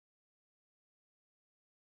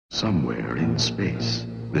Somewhere in space,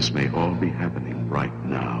 this may all be happening right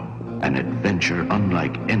now. An adventure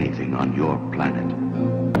unlike anything on your planet.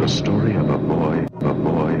 The story of a boy,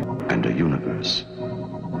 and a universe.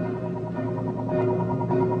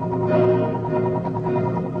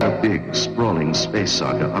 A big, sprawling space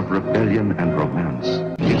saga of rebellion and romance.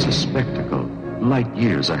 It's a spectacle, light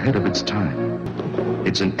years ahead of its time.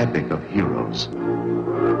 It's an epic of heroes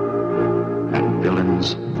and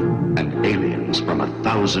villains and aliens from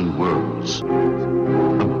 1,000 worlds.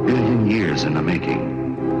 1 billion years in the making.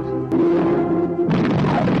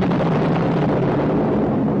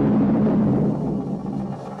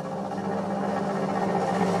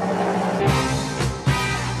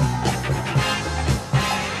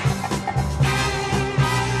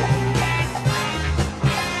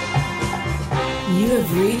 You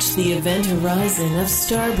have reached the event horizon of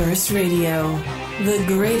Starburst Radio, the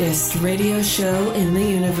greatest radio show in the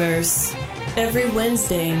universe. Every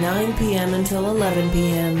Wednesday, 9 p.m. until 11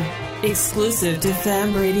 p.m. Exclusive to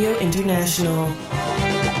Fab Radio International.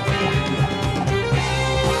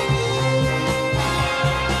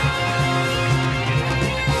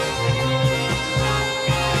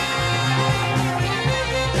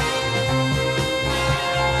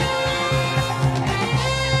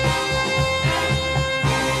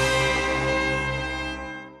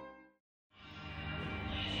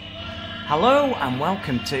 Hello and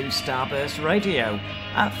welcome to Starburst Radio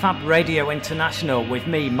at Fab Radio International with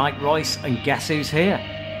me, Mike Royce, and guess who's here?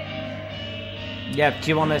 Yeah, do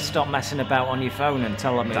you want to stop messing about on your phone and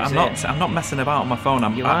tell them who's here? I'm not messing about on my phone.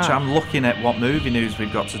 I'm looking at what movie news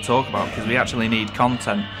we've got to talk about because we actually need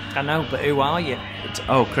content. I know, but who are you?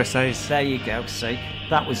 Chris Hayes. There you go. See,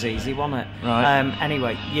 that was easy, wasn't it? Right.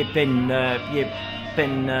 Anyway, you've been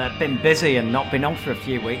busy and not been on for a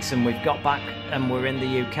few weeks, and we've got back and we're in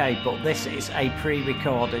the UK, but this is a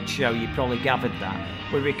pre-recorded show. You probably gathered that.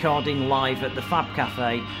 We're recording live at the Fab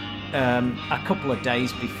Cafe a couple of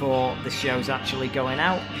days before the show's actually going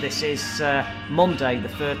out. This is Monday the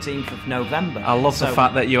 13th of November. I love the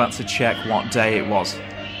fact that you had to check what day it was.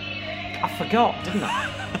 I forgot, didn't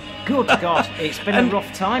I? Good God, it's been a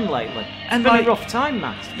rough time lately. It's been a rough time,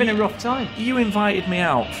 Matt. It's been a rough time. You invited me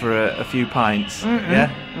out for a few pints, yeah?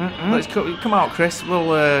 Let's come out, Chris.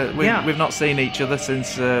 We've not seen each other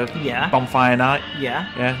since Bonfire Night. Yeah.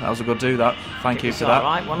 Yeah, that was a good do, that. Thank you for that. It was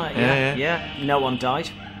alright, wasn't it? Yeah. No one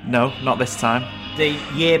died. No, not this time. The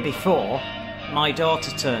year before, my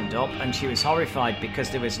daughter turned up and she was horrified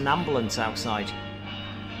because there was an ambulance outside.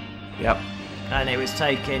 Yep. And it was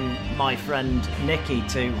taking my friend Nikki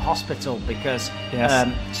to hospital because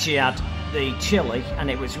she had the chilli and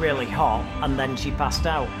it was really hot, and then she passed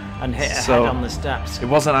out and hit her head on the steps. It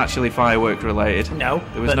wasn't actually firework related. No.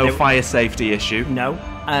 There was no fire safety issue. No.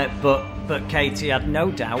 But Katie had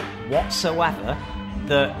no doubt whatsoever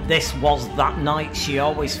that this was that night she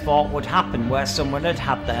always thought would happen, where someone had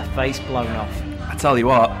had their face blown off. I tell you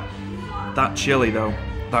what, that chilli though,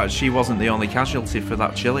 she wasn't the only casualty for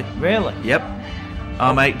that chilli. Really? Yep.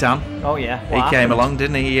 Our mate Dan. Oh yeah. He came along,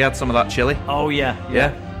 didn't he? He had some of that chilli. Oh yeah.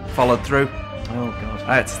 Yeah. Followed through. Oh God.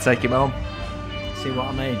 I had to take him home. See what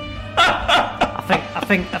I mean?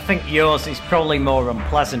 I think yours is probably more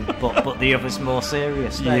unpleasant, but the other's more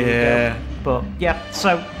serious. There you go. But yeah.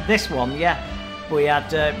 So this one, we had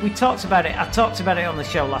we talked about it. I talked about it on the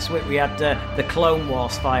show last week. We had the Clone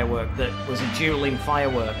Wars firework that was a dueling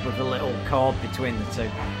firework with a little cord between the two.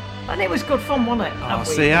 And it was good fun, wasn't it?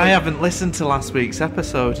 I haven't listened to last week's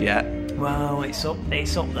episode yet. Well, it's up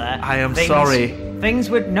there. I am sorry.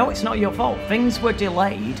 It's not your fault. Things were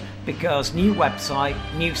delayed because new website,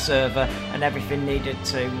 new server, and everything needed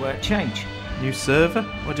to change. New server?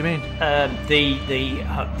 What do you mean?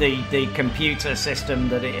 The computer system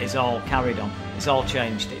that it is all carried on. It's all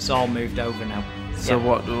changed. It's all moved over now. So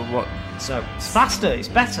what? So it's faster. It's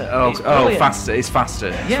better. Faster. It's faster.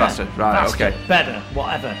 It's faster. Right. Faster, okay. Better.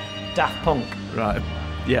 Whatever. Daft Punk. Right.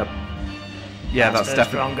 Yep. Yeah, that's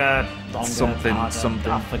definitely longer, something. harder.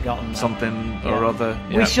 I've forgotten that. Or other.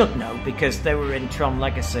 Yeah. We should know because they were in Tron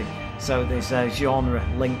Legacy, so there's a genre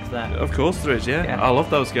link there. Of course there is. Yeah. I love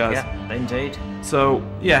those guys. Yeah, indeed. So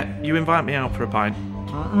you invite me out for a pint,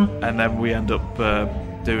 and then we end up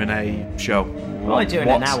doing a show. We're only doing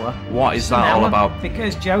an hour. What is that all about?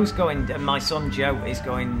 Because Joe's going. My son Joe is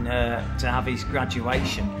going to have his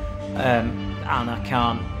graduation, and I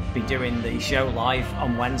can't be doing the show live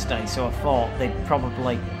on Wednesday, so I thought they'd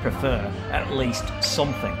probably prefer at least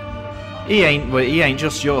something. He ain't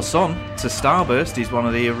just your son to Starburst. He's one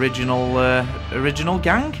of the original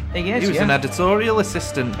gang. He is. He was an editorial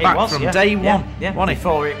assistant back from day one. Yeah.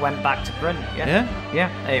 Before it went back to print.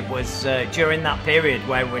 Yeah. It was during that period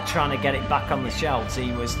where we're trying to get it back on the shelves.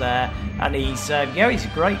 He was there, and he's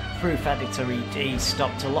a great proof editor. He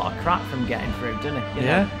stopped a lot of crap from getting through, didn't he? You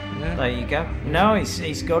know? There you go. No,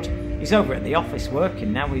 he's good. He's over at the office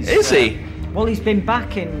working now. Is he? Well, he's been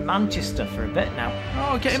back in Manchester for a bit now.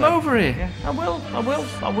 Oh, get him over here. Yeah, I will.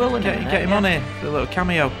 Get him on here for a little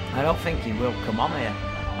cameo. I don't think he will come on here.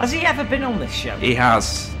 Has he ever been on this show? He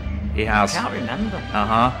has. I can't remember.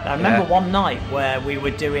 I remember one night where we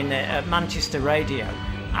were doing it at Manchester Radio,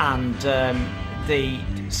 and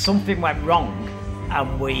something went wrong,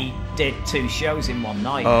 and we did 2 shows in one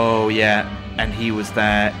night. Oh, yeah. And he was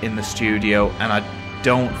there in the studio, and I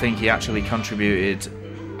don't think he actually contributed.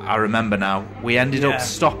 I remember now. We ended up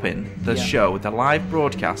stopping the show, the live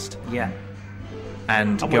broadcast. Yeah.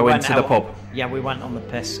 And going to the pub. Yeah, we went on the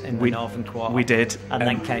piss in the Northern Quarter. We did. And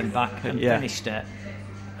then came back and finished it.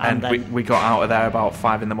 And we got out of there about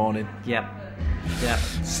 5 a.m. Yeah. Yeah.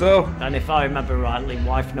 So. And if I remember rightly,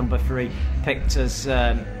 wife number 3 picked us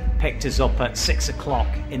up at 6 o'clock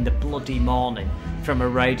in the bloody morning from a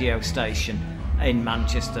radio station in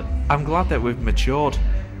Manchester. I'm glad that we've matured.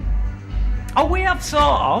 Oh, we have sort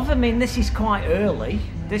of. I mean, this is quite early.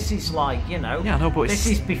 This is like, but this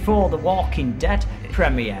is before the Walking Dead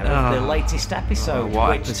premiere of the latest episode,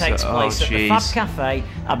 which takes place at the Fab Cafe.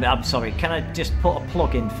 I'm sorry, can I just put a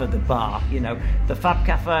plug in for the bar? The Fab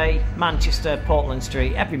Cafe, Manchester, Portland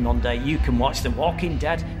Street. Every Monday you can watch The Walking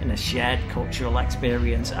Dead in a shared cultural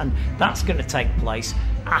experience, and that's going to take place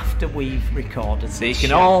after we've recorded. So you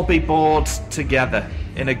can all be bored together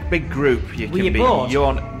in a big group. Were you bored? You're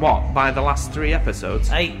on what? By the last 3 episodes?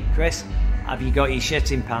 Hey, Chris. Have you got your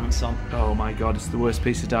shitting pants on? Oh my god, it's the worst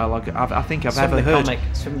piece of dialogue I think I've ever heard.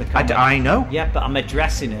 It's from the comic. I know. Yeah, but I'm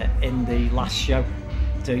addressing it in the last show,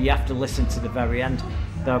 so you have to listen to the very end.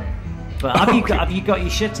 Though, but have you got your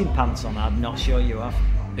shitting pants on? I'm not sure you have.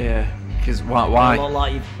 Yeah, because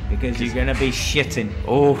why? Because you're going to be shitting.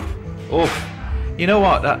 Oh. You know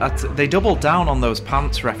what? They doubled down on those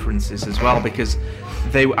pants references as well, because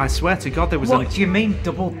I swear to God, there was. What do you mean,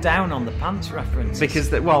 doubled down on the pants references? Because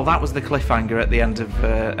that was the cliffhanger at the end of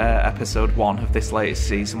episode 1 of this latest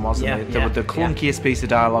season, wasn't it? The clunkiest piece of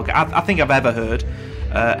dialogue I think I've ever heard.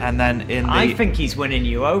 And then I think he's winning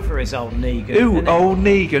you over as old Negan. Ooh, old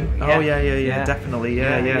Negan. Yeah. Oh yeah, definitely.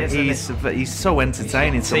 Yeah. He's so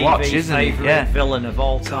entertaining to watch, isn't he? Favourite villain of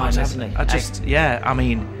all time, isn't he? I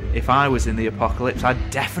mean, if I was in the apocalypse, I'd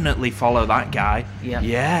definitely follow that guy.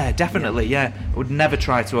 Yeah, definitely. Yeah, I would never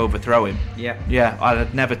try to overthrow him. Yeah,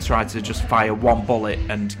 I'd never try to just fire one bullet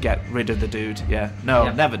and get rid of the dude.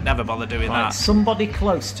 Never bother doing that. Somebody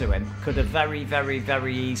close to him could have very, very,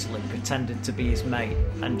 very easily pretended to be his mate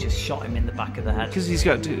and just shot him in the back of the head.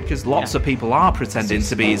 Because lots of people are pretending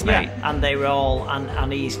to be his mate, and they were all,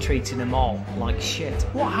 and he's treating them all like shit.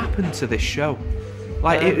 What happened to this show?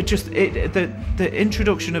 The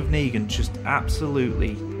introduction of Negan just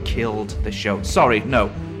absolutely killed the show. Sorry, no,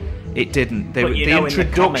 it didn't. The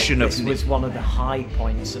introduction of this was one of the high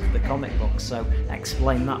points of the comic book. So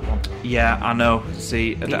explain that one. Yeah, I know.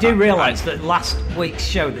 See, you do realise that last week's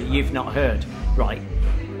show that you've not heard, right?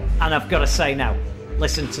 And I've got to say now,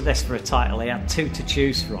 listen to this for a title. He had 2 to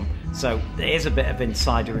choose from, so there is a bit of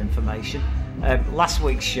insider information. Last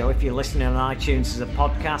week's show, if you're listening on iTunes as a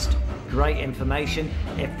podcast, great information.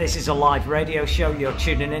 If this is a live radio show you're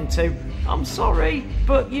tuning into, I'm sorry,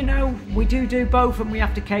 but we do both, and we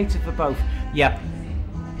have to cater for both. Yeah,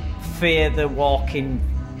 Fear the Walking.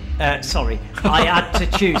 I had to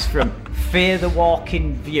choose from Fear the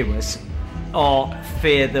Walking viewers or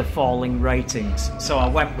Fear the falling ratings. So I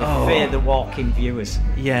went with Fear the Walking viewers.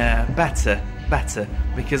 Yeah, better,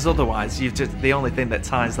 because otherwise the only thing that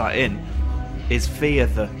ties that in is Fear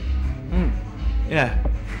the. Yeah.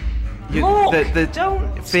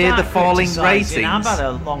 Don't fear the falling ratings. I've had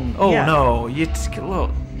a long. No, you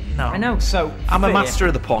look. No, I know. So I'm a master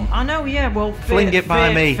of the pun. I know. Yeah. Well, fling it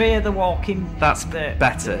by me. Fear the walking. That's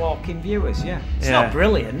better. The walking viewers. Yeah. It's not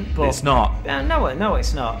brilliant, but it's not. No,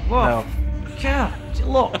 it's not. Well, God,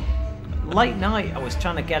 look. Late night, I was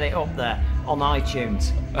trying to get it up there on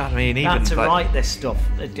iTunes. I mean, even I had to write this stuff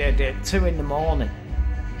at 2 a.m.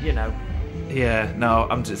 Yeah, no,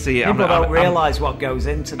 people don't realise what goes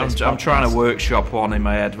into this. I'm trying to workshop one in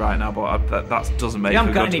my head right now, but that doesn't make it. You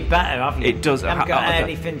haven't got any better, have you? It does. You haven't got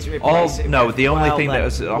anything to replace it. No, the only thing that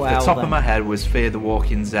was off the top of my head was Fear the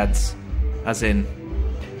Walking Zeds, as in.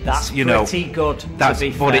 That's pretty good. To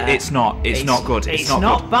be fair. But it's not. It's not good. It's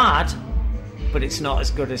not bad. but it's not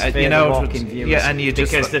as good as Fear the Walking viewers. Yeah, and you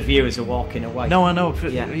just because the viewers are walking away. No, I know.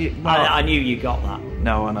 Yeah. I knew you got that.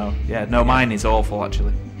 No, I know. Yeah, no, mine is awful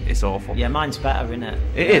actually. It's awful. Yeah, mine's better, isn't it?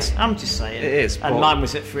 It is. I'm just saying. It is. And mine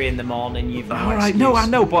was at 3 a.m. You've no all right. No, I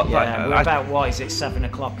know, but about what is it, 7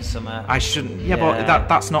 o'clock or something? I shouldn't. Yeah, but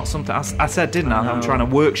that's not something I said, didn't I? I'm trying to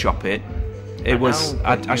workshop it.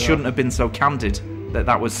 I shouldn't have been so candid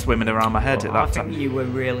that was swimming around my head at that time. I think you were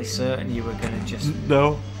really certain you were going to just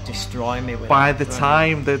destroy me with by the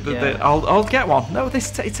time I'll get one. No,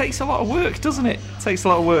 it takes a lot of work, doesn't it? It takes a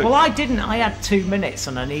lot of work. Well, I didn't. I had 2 minutes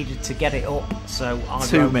and I needed to get it up, so I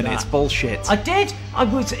 2 minutes that. Bullshit. I did.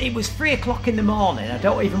 It was 3 o'clock in the morning. I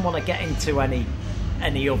don't even want to get into any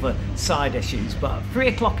other side issues, but 3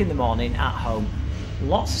 o'clock in the morning at home,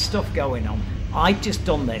 lots of stuff going on. I've just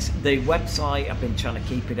done this. The website, I've been trying to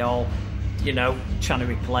keep it all, trying to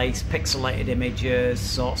replace pixelated images,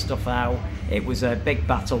 sort stuff out. It was a big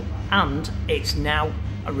battle, and it's now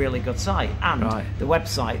a really good site. And the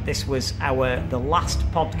website, this was the last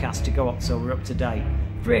podcast to go up, so we're up to date.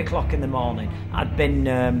 3 o'clock in the morning.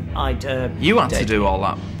 You had to do all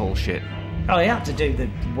that bullshit. Oh, I had to do the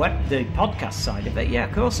podcast side of it. Yeah,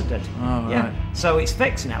 of course I did. Oh, yeah. Right. So it's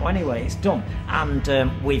fixed now. Anyway, it's done, and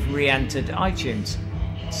we've re-entered iTunes.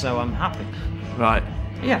 So I'm happy. Right.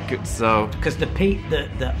 Yeah. Good. So because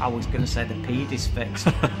I was going to say the feed is fixed.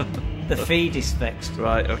 The feed is fixed.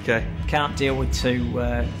 Right. Okay. Can't deal with two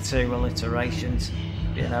alliterations.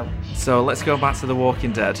 So let's go back to The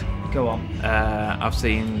Walking Dead. Go on.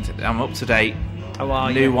 I'm up to date. Oh,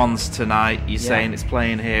 are New you? ones tonight. You're saying it's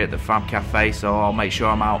playing here at the Fab Cafe, so I'll make sure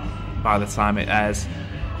I'm out by the time it airs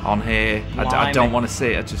on here. I don't want to see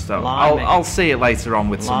it. I just don't. I'll see it later on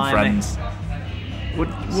with some friends.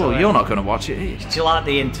 Well, you're not going to watch it. Do you like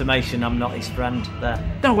the intimation I'm not his friend there?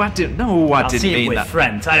 No, I didn't. No, I didn't mean that. With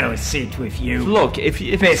friends. I don't see it with you. Look, if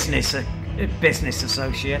business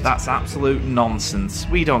associate. That's absolute nonsense.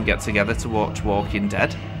 We don't get together to watch Walking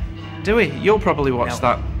Dead, do we? You'll probably watch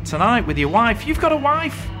that tonight with your wife. You've got a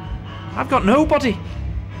wife. I've got nobody.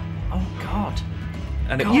 Oh God!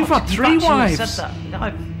 And you've had 3 wives. Said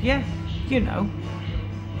that. Yeah,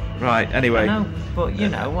 Right. Anyway. I know, but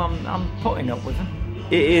I'm putting up with them.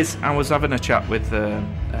 It is. I was having a chat with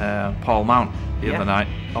Paul Mount the other night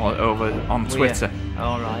over on Twitter.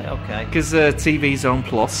 All right, okay. Because TV Zone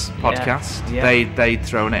Plus podcast, they'd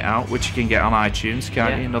thrown it out, which you can get on iTunes,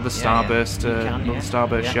 can't you? Another Starburst,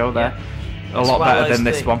 Starburst show there. A lot better than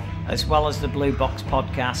this one. As well as the Blue Box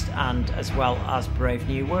podcast, and as well as Brave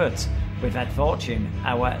New Words with Ed Fortune,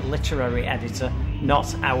 our literary editor,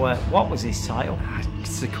 not our, what was his title?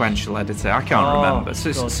 Sequential editor. I can't remember.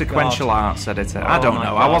 Sequential arts editor. I don't know.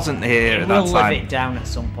 God. I wasn't here at that time. We'll live it down at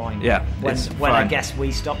some point. Yeah. When I guess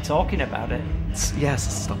we stop talking about it.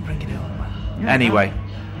 Yes, stop bringing it up. Yeah, anyway,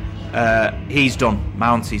 he's done.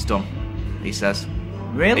 Mounty's done, he says.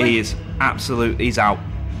 Really? He is he's out.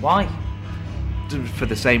 Why? For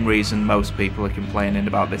the same reason most people are complaining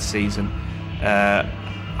about this season.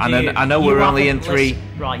 I know we're only in 3.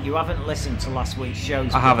 Right, you haven't listened to last week's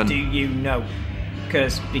shows. I haven't. Do you know?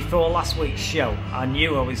 Because before last week's show, I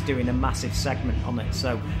knew I was doing a massive segment on it,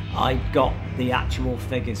 so I got the actual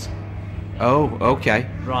figures. Oh, okay.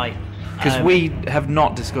 Right. Because we have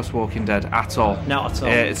not discussed Walking Dead at all. Not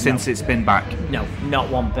at all. Since it's been back. No, not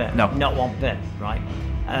one bit. No. Not one bit, right.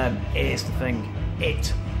 Here's the thing.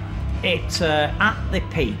 It at the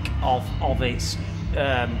peak of its,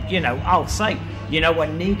 I'll say,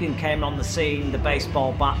 when Negan came on the scene, the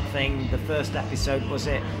baseball bat thing, the first episode, was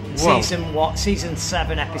it? Season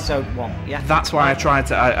 7, episode 1, yeah? That's why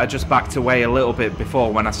I just backed away a little bit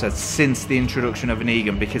before when I said since the introduction of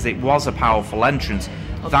Negan, because it was a powerful entrance.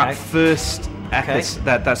 Okay. That first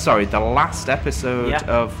episode, the last episode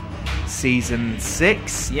of season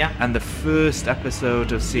 6 and the first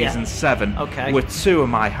episode of season 7 were 2 of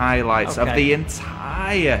my highlights of the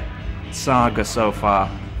entire saga so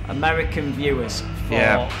far. American viewers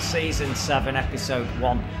for season 7 episode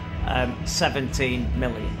 1, 17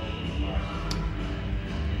 million.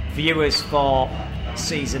 Viewers for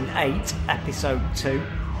season 8 episode 2,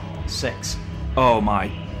 6. Oh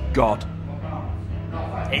my God.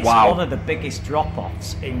 It's one of the biggest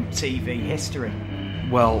drop-offs in TV history.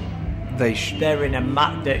 Well, they're in a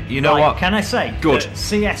what? Can I say? Good.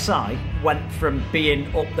 CSI went from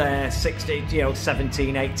being up there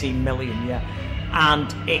 17, 18 million,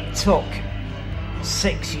 and it took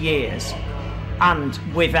 6 years, and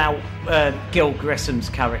without Gil Grissom's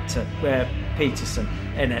character, Peterson,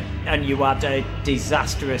 in it, and you had a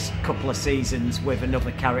disastrous couple of seasons with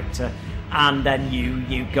another character, and then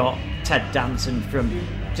you got Ted Danson from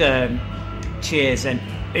cheers in,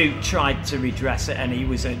 who tried to redress it, and he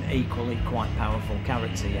was an equally quite powerful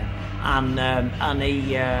character, and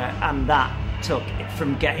that took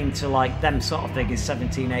from getting to like them sort of figures,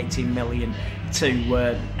 17, 18 million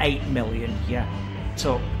to 8 million,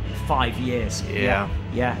 took 5 years. Yeah.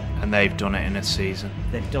 And they've done it in a season.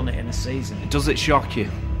 Does it shock you?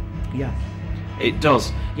 Yeah. It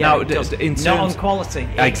does. Yeah, now, it does. Not on quality.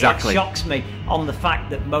 Exactly. It shocks me on the fact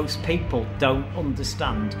that most people don't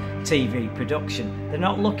understand TV production. They're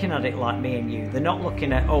not looking at it like me and you. They're not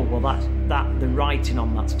looking at, that the writing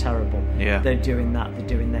on that's terrible. Yeah. They're doing that. They're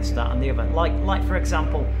doing this, that, and the other. Like for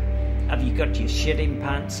example, have you got your shitting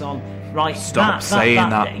pants on? Right. Stop saying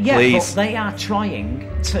that, please. But they are trying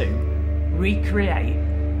to recreate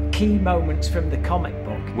key moments from the comic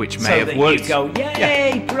book, which may have worked. You go,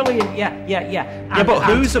 yay, brilliant, yeah. But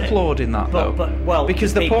who's applauding that though?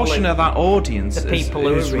 Because the portion of that audience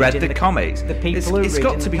who's read the comics, it's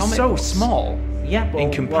got to be so small. Yeah,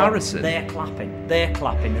 in comparison, they're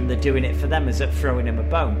clapping, and they're doing it for them as if throwing him a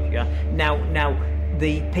bone. Yeah. Now,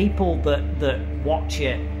 the people that watch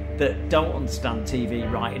it, that don't understand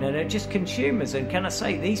TV writing and are just consumers, and can I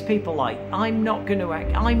say, these people, like, I'm not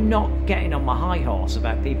getting on my high horse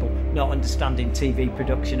about people not understanding TV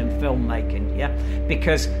production and filmmaking,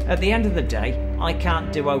 because at the end of the day, I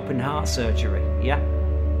can't do open heart surgery,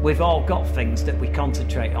 we've all got things that we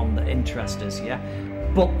concentrate on that interest us,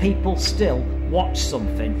 but people still watch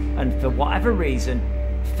something and for whatever reason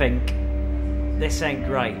think, this ain't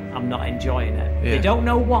great, I'm not enjoying it. They don't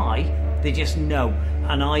know why, they just know.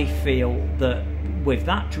 And I feel that with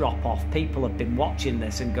that drop-off, people have been watching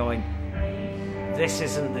this and going, this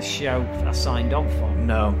isn't the show I signed on for.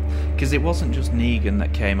 No, because it wasn't just Negan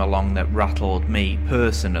that came along that rattled me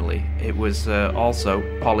personally. It was also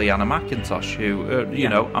Pollyanna McIntosh, who, you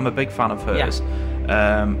know, I'm a big fan of hers.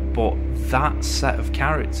 But that set of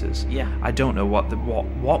characters, I don't know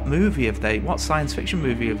what movie have they, what science fiction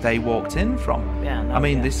movie have they walked in from? I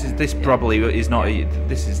mean, this probably is not.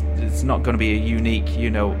 It's not going to be a unique,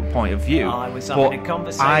 point of view. I was having a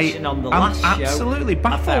conversation on the last show. I'm absolutely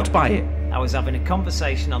baffled by it. I was having a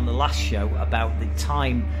conversation on the last show about the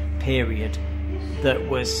time period that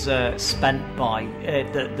was spent by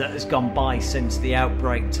that has gone by since the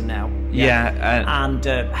outbreak to now. And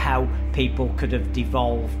how people could have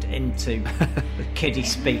devolved into kiddie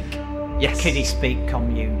speak. Kiddie speak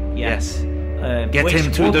commune. Get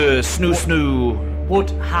him to the snoo.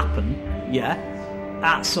 Would happen,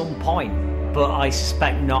 at some point, but I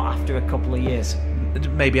suspect not after a couple of years.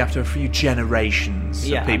 Maybe after a few generations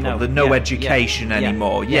of people, there's no education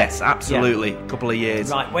anymore. Yes, absolutely. A couple of years.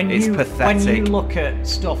 Right, it's pathetic. When you look at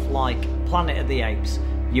stuff like Planet of the Apes,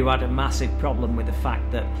 you had a massive problem with the fact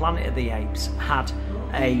that Planet of the Apes had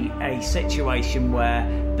a situation where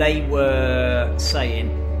they were saying,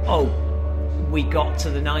 we got to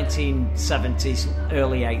the 1970s,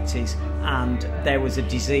 early 80s, and there was a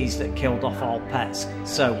disease that killed off all pets.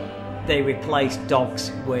 So they replaced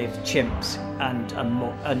dogs with chimps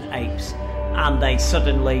and apes, and they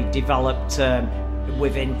suddenly developed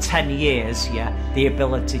within 10 years the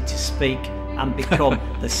ability to speak and become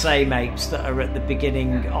the same apes that are at the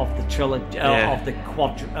beginning of the trilogy of the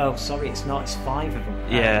it's 5 of them.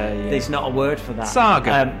 There's not a word for that.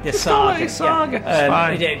 Saga. The saga.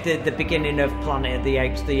 The beginning of Planet of the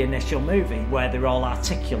Apes, the initial movie, where they're all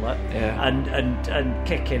articulate and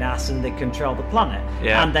kicking ass and they control the planet.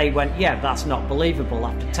 And they went, that's not believable.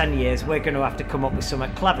 After 10 years, we're going to have to come up with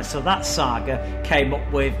something clever. So that saga came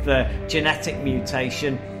up with genetic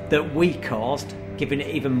mutation that we caused, giving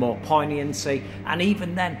it even more poignancy. And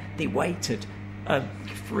even then, they waited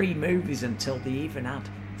 3 movies until they even had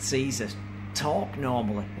Caesar talk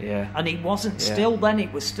normally. And it wasn't still then,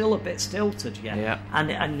 it was still a bit stilted.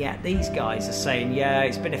 And yet these guys are saying,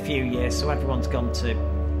 it's been a few years, so everyone's gone to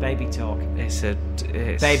baby talk. It's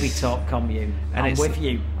baby talk commune. And I'm with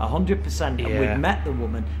you 100%. And we've met the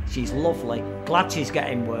woman, she's lovely, glad she's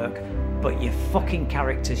getting work, but your fucking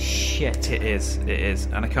character's shit. It is,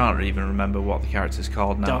 and I can't even remember what the character's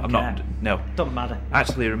called now. Doesn't matter.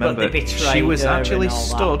 Actually, remember, but they betrayed she was her actually and all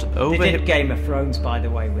stood that. over. They did Game of Thrones, by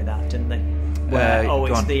the way, with that, didn't they? Where,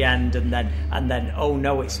 it's the end, and then oh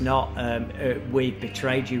no, it's not. We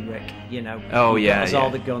betrayed you, Rick. All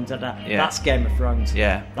the guns. That's Game of Thrones.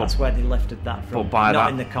 That's where they lifted that from.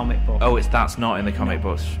 Not in the comic book. That's not in the comic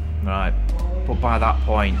books, right? But by that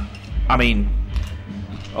point, I mean,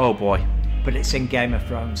 oh boy. But it's in Game of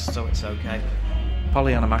Thrones, so it's okay.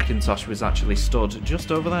 Pollyanna McIntosh was actually stood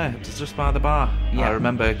just over there, just by the bar. Yeah. I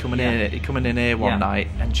remember coming in here one night,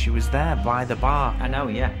 and she was there by the bar. I know,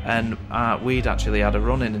 yeah. And we'd actually had a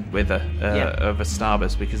run-in with her over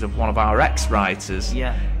Starburst because of one of our ex-writers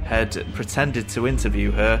had pretended to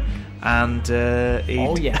interview her, and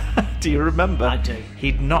do you remember? I do.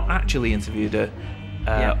 He'd not actually interviewed her.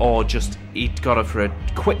 Or just he'd got her for a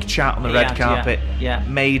quick chat on the red carpet,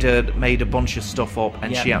 made a bunch of stuff up,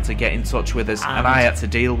 and she had to get in touch with us, and I had to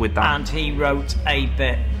deal with that. And he wrote a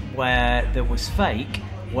bit where there was fake,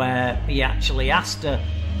 where he actually asked her,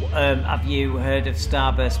 have you heard of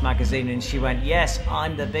Starburst magazine? And she went, yes,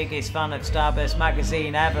 I'm the biggest fan of Starburst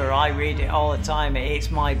magazine ever. I read it all the time. It's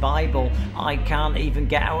my Bible. I can't even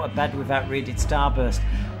get out of bed without reading Starburst.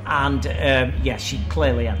 And she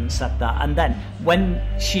clearly hadn't said that. And then when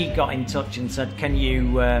she got in touch and said, can you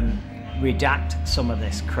redact some of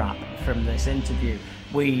this crap from this interview,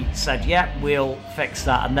 we said, we'll fix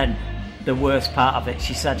that. And then the worst part of it,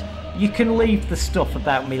 she said, you can leave the stuff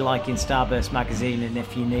about me liking Starburst magazine in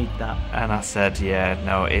if you need that. And I said,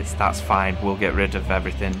 that's fine, we'll get rid of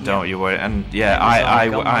everything, don't you worry. And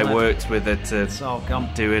I worked with her to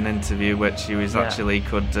do an interview which she was actually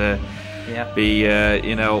could be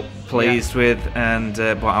pleased with, and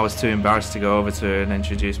but I was too embarrassed to go over to her and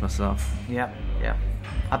introduce myself.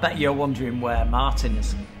 I bet you're wondering where Martin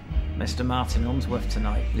is, Mr. Martin Unsworth,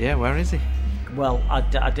 tonight. Where is he? Well,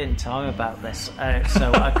 I didn't tell him about this,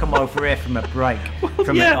 so I come over here from a break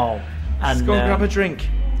from it all. And let's go grab a drink.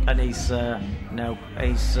 And he's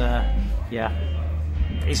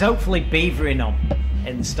hopefully beavering on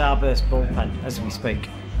in the Starburst bullpen as we speak.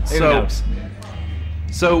 Who knows?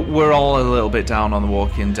 So we're all a little bit down on The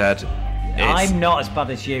Walking Dead. I'm not as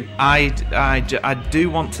bad as you. I do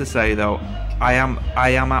want to say though, I am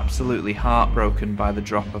absolutely heartbroken by the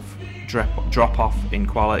drop off in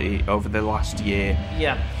quality over the last year.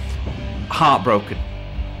 Heartbroken,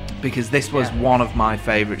 because this was one of my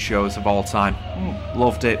favourite shows of all time.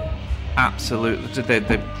 Loved it, absolutely.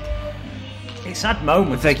 It's had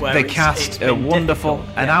moments. The cast are wonderful,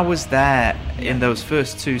 and I was there in those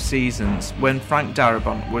first 2 seasons when Frank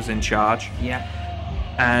Darabont was in charge.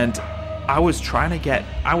 And I was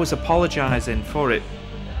apologising for it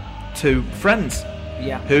to friends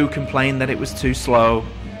who complained that it was too slow,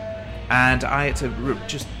 and I had to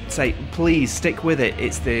just say, please stick with it.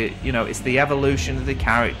 It's the evolution of the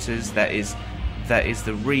characters that is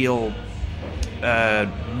the real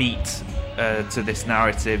meat to this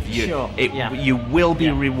narrative. You will be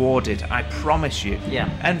rewarded, I promise you.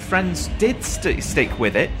 And friends did stick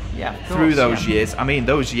with it through those years. I mean,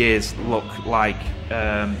 those years look like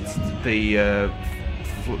the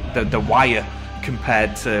Wire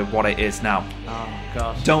compared to what it is now. Oh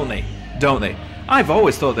gosh, don't they? I've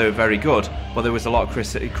always thought they were very good, but there was a lot of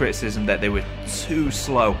criticism that they were too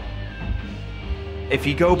slow. If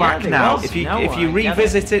you go back now, if you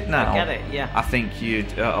revisit it now, I think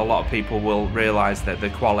a lot of people will realise that the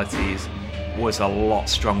qualities was a lot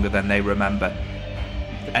stronger than they remember.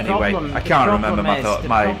 Anyway, I can't remember my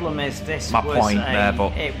point there,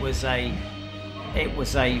 but it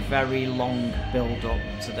was a very long build-up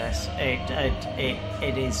to this.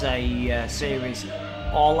 It is a series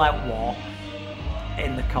all-out war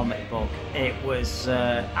in the comic book. It was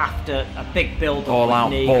after a big build-up.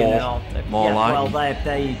 All-out war. Well,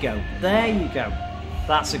 there you go.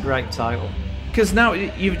 That's a great title. Because now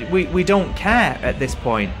we don't care at this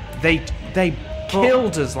point. They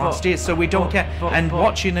killed us last year, so we don't care.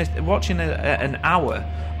 Watching an hour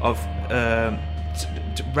of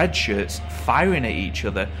red shirts firing at each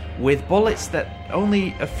other with bullets that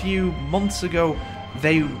only a few months ago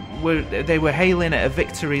they were hailing at a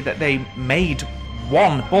victory that they made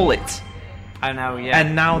one bullet. I know,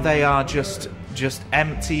 and now they are just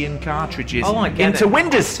emptying cartridges into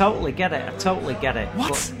windows. I totally get it.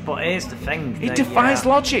 What? But here's the thing. It defies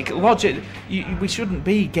logic. We shouldn't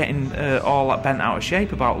be getting all bent out of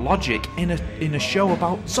shape about logic in a show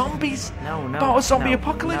about zombies. About a zombie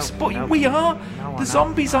apocalypse. But we are. The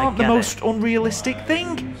zombies aren't the most unrealistic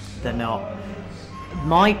thing. They're not.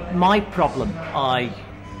 My problem, I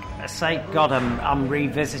say, God, I'm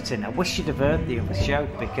revisiting. I wish you'd have heard the other show,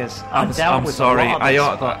 because I'm sorry. I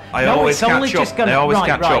always catch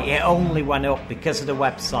up. It only went up because of the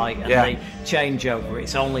website and the changeover.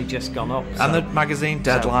 It's only just gone up. And the magazine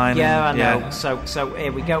deadline. I know. So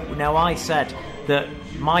here we go. Now, I said that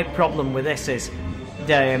my problem with this is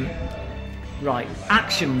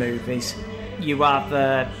action movies. You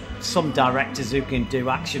have some directors who can do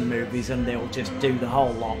action movies and they'll just do the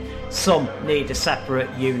whole lot. Some need a separate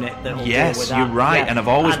unit that'll deal with that. Yes, you're right, and I've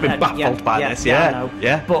always been baffled by this.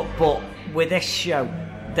 But with this show,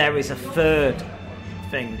 there is a third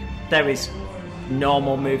thing. There is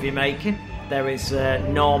normal movie making. There is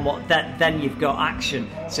normal. Then you've got action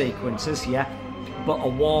sequences, yeah. But a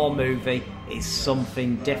war movie is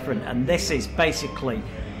something different, and this is basically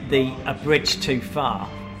a bridge too far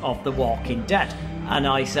of The Walking Dead. And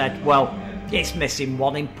I said, well, it's missing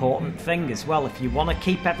one important thing as well. If you want to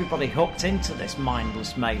keep everybody hooked into this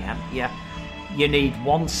mindless mayhem, yeah, you need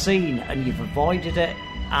one scene, and you've avoided it,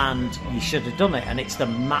 and you should have done it. And it's the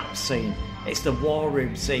map scene. It's the war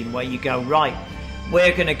room scene where you go, right,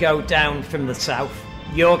 we're going to go down from the south.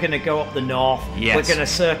 You're going to go up the north. Yes. We're going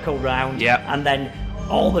to circle round. Yep. And then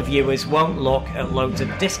all the viewers won't look at loads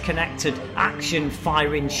of disconnected action,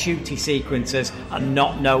 firing, shooty sequences and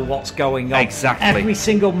not know what's going on. Exactly. Every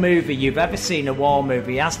single movie you've ever seen, a war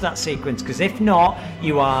movie, has that sequence, because if not,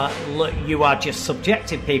 you are just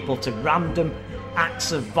subjecting people to random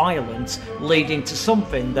acts of violence leading to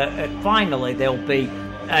something that finally there'll be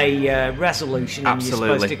a resolution. Absolutely. And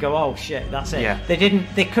you're supposed to go, oh shit, that's it. Yeah.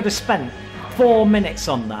 They could have spent 4 minutes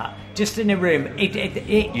on that just in a room.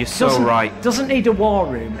 You're so right. Doesn't need a war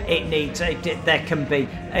room. It needs. It can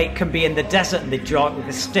be in the desert, and they draw it with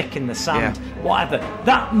a stick in the sand. Yeah. Whatever.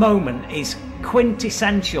 That moment is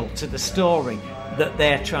quintessential to the story that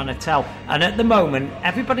they're trying to tell. And at the moment,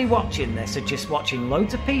 everybody watching this are just watching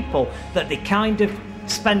loads of people that they kind of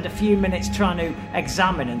spend a few minutes trying to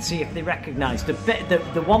examine and see if they recognise.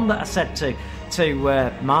 The one that I said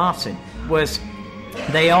to Martin was,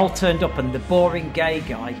 they all turned up, and the boring gay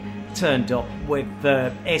guy turned up with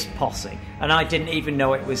his posse, and I didn't even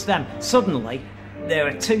know it was them. Suddenly there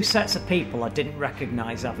are two sets of people I didn't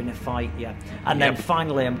recognise having a fight yet, and then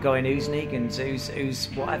finally I'm going, who's Negan's, who's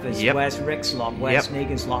whatever's, where's Rick's lot, where's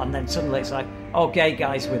Negan's lot, and then suddenly it's like, oh, gay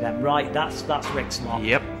guys with them, right, that's Rick's lot.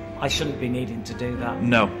 I shouldn't be needing to do that.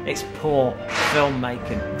 No. It's poor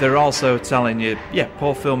filmmaking. They're also telling you,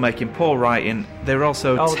 poor filmmaking, poor writing. They're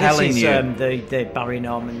also telling you... the Barry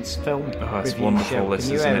Norman's film it's review wonderful, show. this,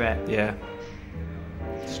 Can you isn't hear it? Yeah.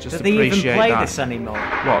 It's just Do they even play that. this anymore?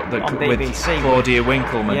 What, on BBC? With Claudia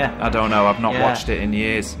Winkleman? Yeah. I don't know, I've not watched it in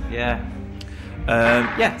years. Yeah.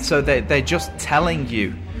 So they're just telling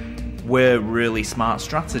you we're really smart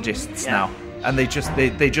strategists now. And they just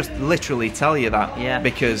literally tell you that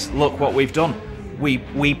because look what we've done.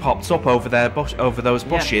 We popped up over those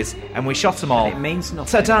bushes and we shot them all. And it means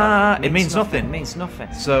nothing. Ta-da! It means nothing. It means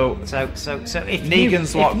nothing. So if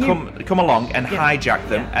Negan's lot come along and hijack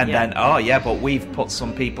them, and then but we've put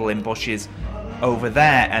some people in bushes over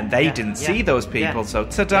there and they didn't see those people. So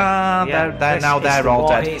ta-da! They're all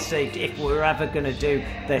dead. If we're ever going to do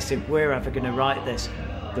this, if we're ever going to write this,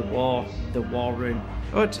 the war room.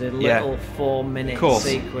 The little 4-minute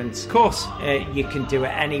sequence. Of course. You can do it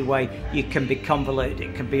anyway. You can be convoluted.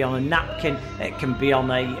 It can be on a napkin. It can be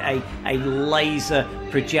on a laser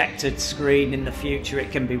projected screen in the future.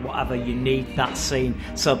 It can be whatever. You need that scene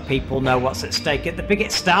so people know what's at stake. At the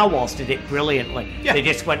beginning, Star Wars did it brilliantly. Yeah. They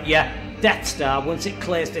just went, Death Star, once it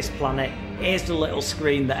clears this planet, here's the little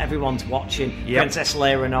screen that everyone's watching. Princess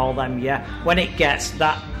Leia and all them, When it gets,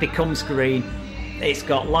 that becomes green. It's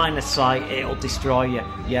got line of sight, it'll destroy you.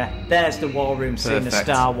 There's the war room scene of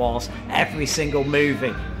Star Wars. Every single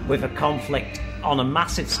movie with a conflict on a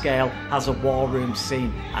massive scale has a war room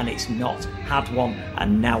scene, and it's not had one,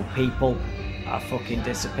 and now people are fucking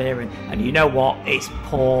disappearing. And you know what? It's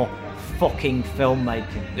poor fucking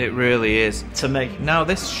filmmaking. It really is. To me. Now,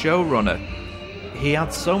 this showrunner, he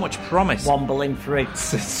had so much promise. Womble in 3.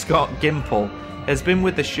 Scott Gimple has been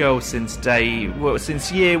with the show since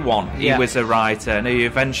year one. He was a writer, and he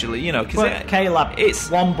eventually, Caleb, it's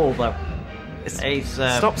Womble though.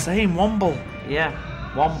 Stop saying Womble. Yeah,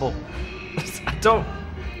 Womble. I don't.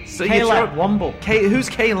 So Caleb Womble. Who's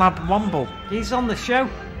Caleb Womble? He's on the show.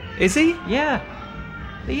 Is he? Yeah.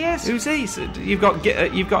 He is. Who's he? So you've got a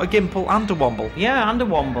Gimple and a Womble. Yeah, and a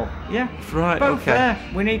Womble. Yeah. Right. Both okay. there.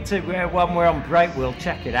 We need to when we're on break, we'll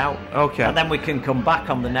check it out. Okay. And then we can come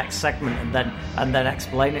back on the next segment and then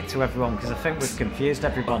explain it to everyone, because I think we've confused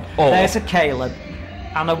everyone. There's a Caleb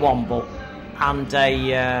and a Womble and a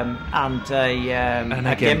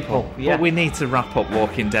Gimple. Yeah. But we need to wrap up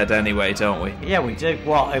Walking Dead anyway, don't we? Yeah, we do.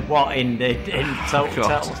 What in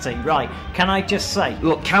totality? Right. Can I just say?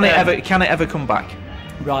 Look, can it ever come back?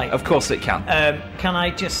 Right. Of course it can. Can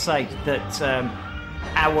I just say that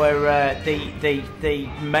our the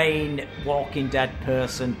main Walking Dead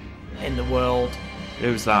person in the world,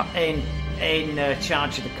 who's that? In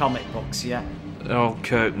charge of the comic books, Oh,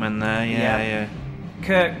 Kirkman there, yeah.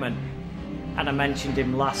 Kirkman, and I mentioned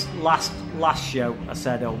him last show. I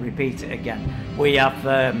said I'll repeat it again. We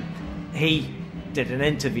have he did an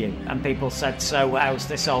interview, and people said, "So how's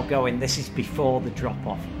this all going?" This is before the drop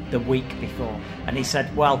off. the week before, and he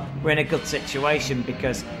said, well, we're in a good situation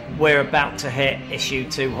because we're about to hit issue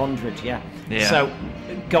 200. So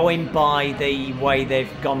going by the way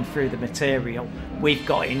they've gone through the material, we've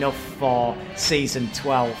got enough for season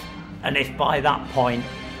 12, and if by that point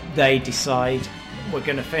they decide we're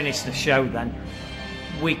going to finish the show, then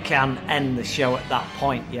we can end the show at that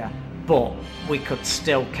point, but we could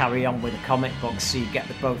still carry on with the comic books, so you get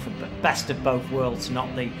the best of both worlds,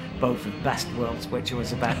 not the both of best worlds, which I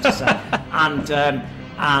was about to say.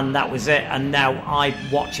 And that was it. And now I'm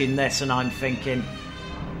watching this and I'm thinking,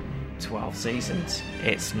 12 seasons.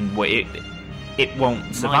 It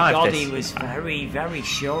won't survive. My God, this. he was very, very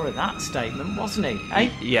sure of that statement, wasn't he? Eh?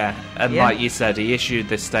 Yeah, and like you said, he issued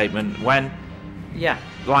this statement when? Yeah.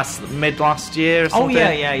 Mid last year or something?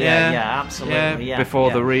 Yeah, absolutely. Yeah,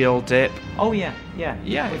 before the real dip. Oh, yeah.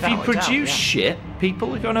 If you produce shit,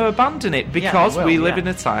 people are going to abandon it because we live in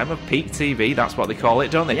a time of peak TV. That's what they call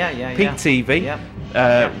it, don't they? Peak TV.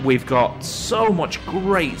 We've got so much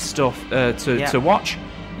great stuff to watch.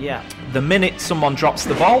 Yeah. The minute someone drops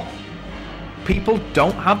the ball, people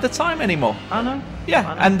don't have the time anymore. I know. Yeah,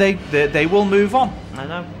 I know. And they will move on. I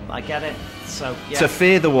know. I get it. So to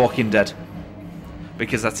Fear the Walking Dead.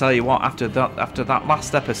 Because I tell you what, after that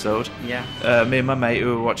last episode, me and my mate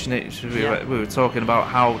who were watching it, we were talking about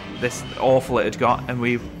how this awful it had got, and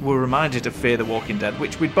we were reminded of Fear the Walking Dead,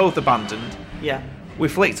 which we'd both abandoned. Yeah. We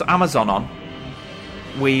flicked Amazon on.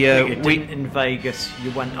 We didn't in Vegas. You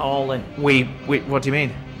went all in. We what do you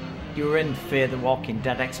mean? You were in Fear the Walking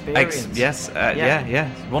Dead experience. Yes.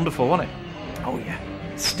 It's wonderful, wasn't it? Oh yeah.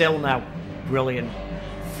 Still now, brilliant.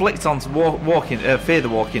 Flicked on to Fear the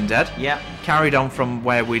Walking Dead. Yeah. Carried on from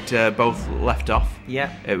where we'd both left off.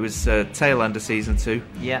 Yeah. It was tail end of season 2.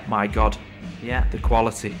 Yeah. My God. Yeah. The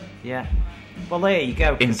quality. Yeah. Well, there you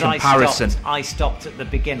go. In comparison, I stopped at the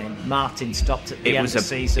beginning. Martin stopped at the end of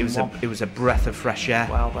season 1. It was a breath of fresh air.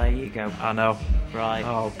 Well, there you go. I know. Right.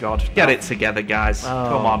 Oh God. Get it together, guys.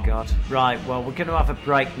 Come on. God. Right. Well, we're going to have a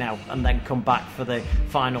break now and then come back for the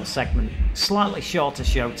final segment. Slightly shorter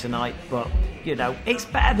show tonight, but you know, it's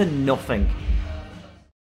better than nothing.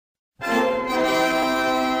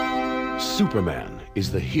 Superman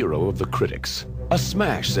is the hero of the critics. A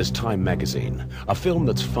smash, says Time magazine. A film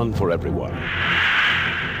that's fun for everyone.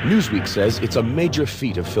 Newsweek says it's a major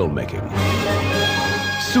feat of filmmaking.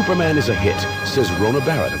 Superman is a hit, says Rona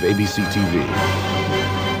Barrett of ABC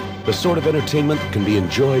TV. The sort of entertainment that can be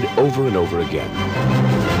enjoyed over and over again.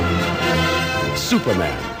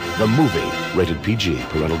 Superman, the movie, rated PG,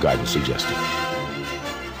 parental guidance suggested.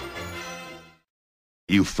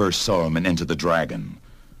 You first saw him in Enter the Dragon.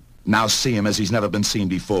 Now see him as he's never been seen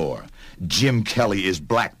before. Jim Kelly is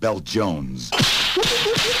Black Belt Jones.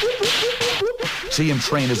 See him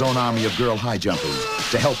train his own army of girl high jumpers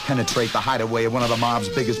to help penetrate the hideaway of one of the mob's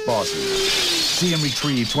biggest bosses. See him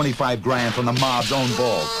retrieve 25 grand from the mob's own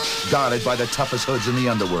vault, guarded by the toughest hoods in the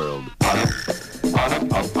underworld.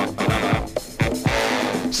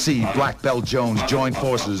 See Black Belt Jones join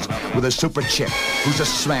forces with a super chick who's a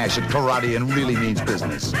smash at karate and really means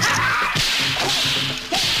business.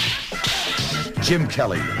 Jim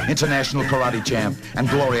Kelly, international karate champ, and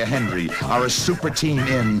Gloria Hendry are a super team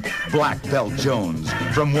in Black Belt Jones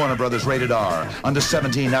from Warner Brothers Rated R, under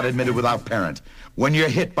 17, not admitted without parent. When you're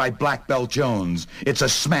hit by Black Belt Jones, it's a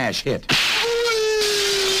smash hit.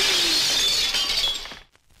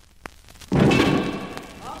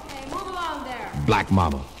 Okay, move along there. Black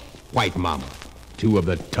Mama, White Mama, two of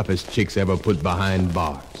the toughest chicks ever put behind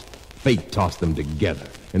bars. Fate tossed them together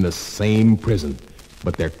in the same prison,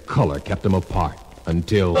 but their color kept them apart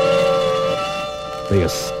until they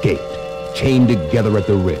escaped, chained together at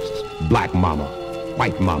the wrists. Black Mama,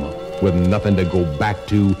 White Mama, with nothing to go back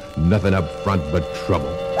to, nothing up front but trouble.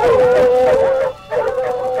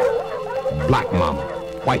 Black Mama,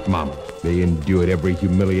 White Mama, they endured every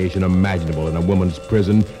humiliation imaginable in a woman's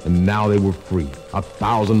prison, and now they were free,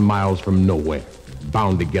 1,000 miles from nowhere,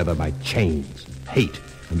 bound together by chains, hate,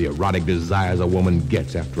 and the erotic desires a woman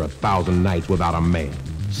gets after 1,000 nights without a man.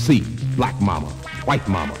 See Black Mama, White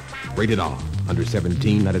Mama, rated R, under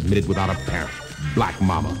 17, not admitted without a parent. Black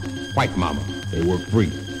Mama, White Mama, they were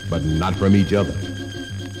free, but not from each other.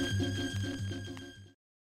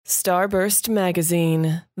 Starburst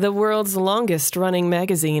Magazine, the world's longest-running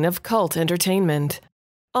magazine of cult entertainment.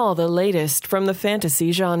 All the latest from the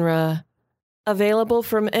fantasy genre. Available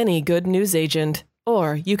from any good newsagent,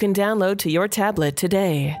 or you can download to your tablet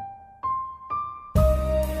today.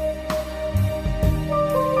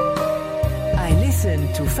 I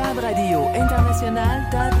listen to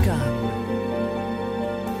FabRadioInternational.com.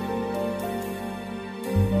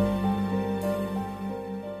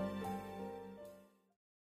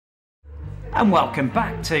 and welcome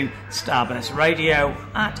back to Starburst Radio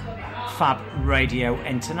at Fab Radio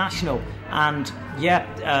International. And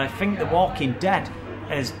I think The Walking Dead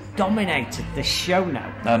has dominated this show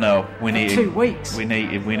now. I know. We need 2 weeks. We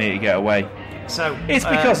need to get away. So it's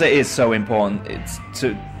because it is so important. It's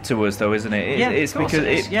to us, though, isn't it? It's because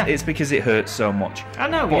it's because it hurts so much. I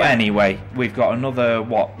know. But anyway, we've got another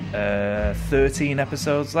 13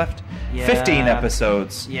 episodes left. 15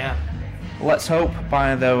 episodes. Yeah. Let's hope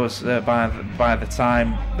by those by the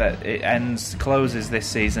time that it closes this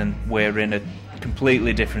season, we're in a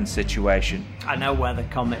completely different situation. I know where the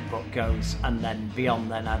comic book goes, and then beyond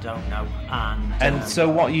then I don't know. And so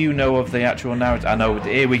what you know of the actual narrative? I know.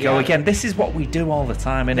 Here we go again. This is what we do all the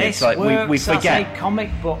time, isn't it? This it's like works we forget. as a comic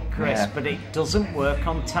book, Chris, but it doesn't work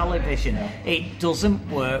on television. It doesn't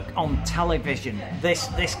work on television.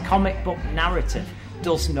 This comic book narrative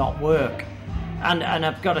does not work. And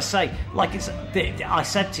I've got to say, like I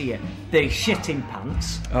said to you, the shitting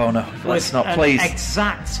pants. Oh no! Let's not, please.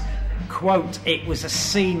 Exact quote. It was a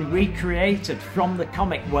scene recreated from the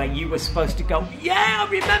comic where you were supposed to go, "Yeah, I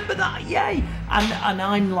remember that, yay!" And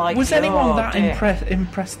I'm like, was anyone that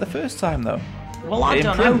impressed the first time though? Well, I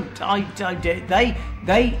don't know.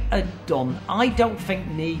 They had done. I don't think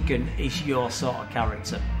Negan is your sort of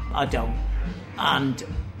character. I don't, and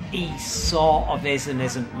he sort of is and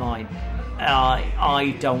isn't mine.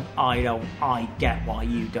 I get why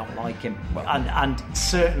you don't like him, and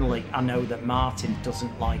certainly I know that Martin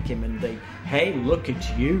doesn't like him, and hey, look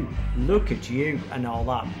at you, and all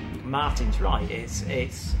that. Martin's right,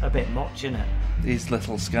 it's a bit much, isn't it? His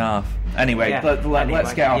little scarf. Anyway,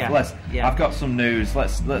 let's get off. I've got some news.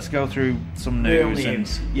 Let's go through some news. Real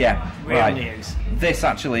news. Real news. This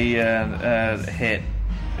actually hit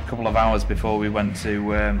a couple of hours before we went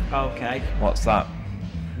to. Okay. What's that?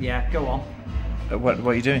 Yeah, go on. What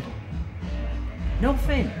are you doing?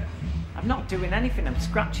 Nothing. I'm not doing anything. I'm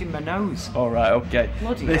scratching my nose. All right. Okay.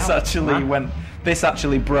 Bloody this hell, This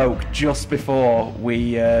actually broke just before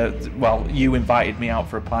we. You invited me out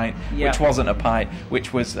for a pint, which wasn't a pint,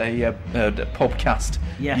 which was a pubcast.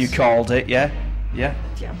 Yes. You called it, yeah.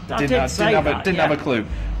 Didn't have a clue.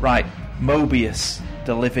 Right. Mobius,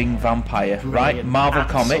 the living vampire. Brilliant. Right. Marvel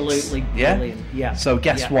Comics. Absolutely brilliant. Yeah. So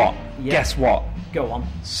guess what? Yeah. Guess what? Go on.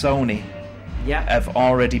 Sony have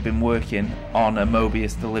already been working on a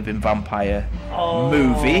Mobius the Living Vampire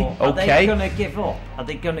movie. Okay. Are they going to give up? Are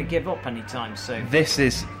they going to give up anytime soon? This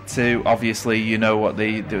is to, obviously, you know what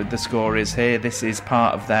the score is here. This is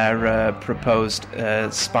part of their proposed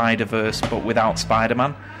Spider-Verse, but without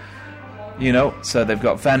Spider-Man. You know, so they've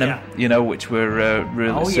got Venom, which we're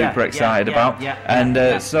really super excited about.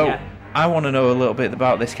 I want to know a little bit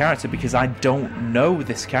about this character because I don't know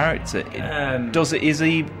this character.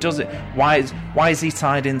 Why is he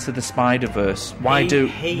tied into the Spider-Verse? Why does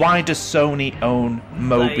Sony own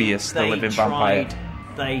Mobius, the living vampire?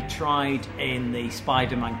 They tried in the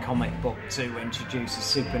Spider-Man comic book to introduce a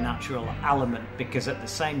supernatural element because at the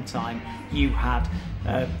same time you had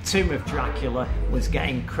Tomb of Dracula was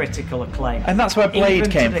getting critical acclaim. And that's where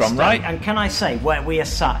Blade came from, right? And can I say, where we are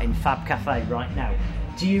sat in Fab Cafe right now,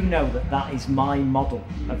 do you know that is my model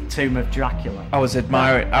of Tomb of Dracula? I was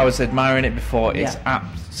admiring it before. It's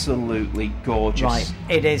absolutely gorgeous. Right.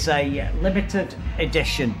 It is a limited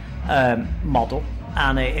edition model,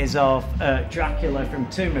 and it is of Dracula from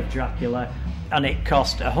Tomb of Dracula, and it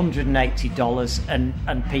cost $180,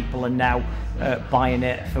 and people are now buying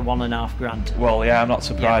it for $1,500. Well, yeah, I'm not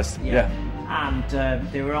surprised. Yeah. And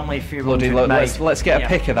there were only a few hundred made. Let's get a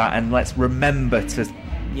pic of that, and let's remember to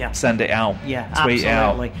send it out. Yeah, tweet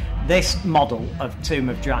absolutely. it out. This model of Tomb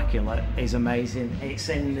of Dracula is amazing. It's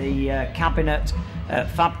in the cabinet at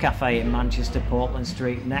Fab Cafe in Manchester, Portland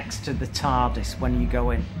Street, next to the TARDIS when you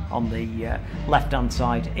go in on the left-hand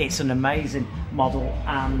side. It's an amazing model,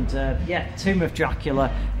 and Tomb of Dracula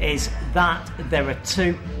is that. There are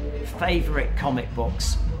two favourite comic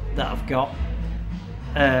books that I've got.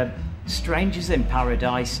 Strangers in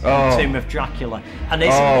Paradise and Tomb of Dracula. And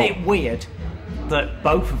isn't it weird that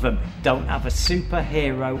both of them don't have a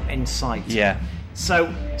superhero in sight? Yeah.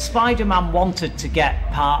 So Spider-Man wanted to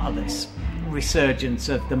get part of this resurgence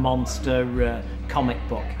of the monster comic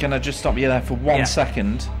book. Can I just stop you there for 1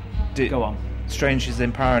 second? Go on. Strangers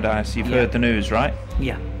in Paradise, you've heard the news, right?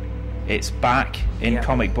 Yeah. It's back in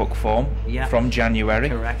comic book form from January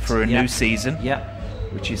for a new season. Yeah.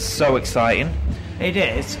 Which is so exciting. It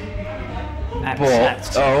is. But,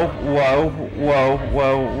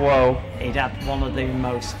 whoa. It had one of the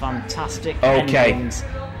most fantastic endings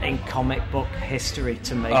in comic book history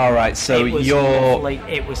to me. All right, so it was lovely,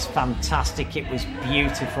 it was fantastic, it was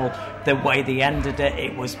beautiful. the way they ended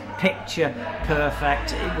it was picture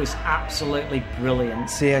perfect. It was absolutely brilliant.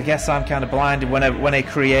 See, I guess I'm kind of blinded when a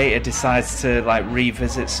creator decides to like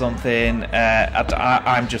revisit something.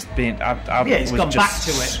 I'm just being. It's gone back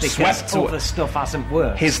to it because other stuff hasn't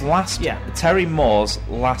worked. His last, Terry Moore's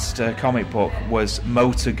last comic book was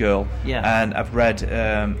Motor Girl, and I've read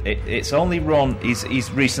it's only run. He's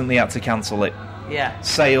recently had to cancel it. Yeah,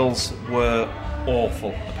 sales were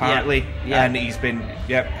awful apparently, and he's been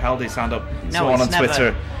held his hand up. Someone on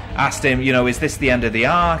Twitter asked him, is this the end of the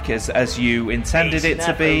arc as you intended it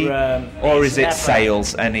to be, or is it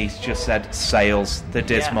sales? And he's just said sales. They're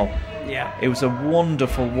dismal. Yeah. It was a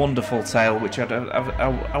wonderful, wonderful tale, which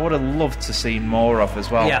I would have loved to see more of as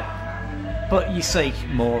well. Yeah, but you see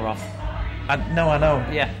more of. I know.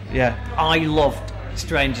 Yeah. I loved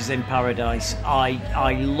Strangers in Paradise.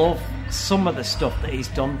 I love some of the stuff that he's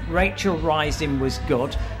done. Rachel Rising was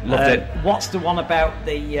good. Loved it. What's the one about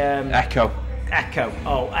the Echo?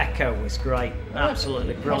 Oh, Echo was great.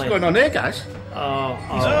 Absolutely brilliant. What's going on here, guys?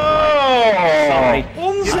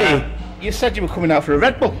 Sorry. You said you were coming out for a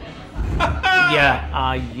Red Bull. Yeah,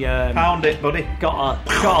 I found it, buddy. Got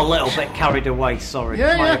a little bit carried away. Sorry,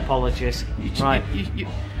 my apologies.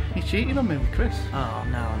 You're cheating on me with Chris. Oh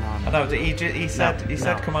no. I know. He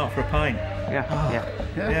said come out for a pint.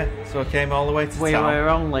 Yeah. So I came all the way to town. We were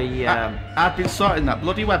only. I've been sorting that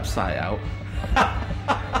bloody website out.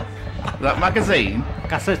 That magazine.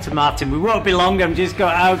 I said to Martin, we won't be long. I'll just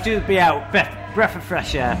be out. Breath of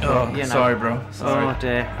fresh air. Sorry, bro. Sorry. Oh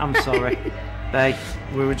dear, I'm sorry.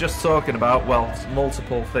 We were just talking about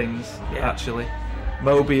multiple things actually.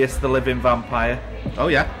 Mobius the Living Vampire. Oh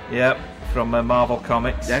yeah. Yep. From Marvel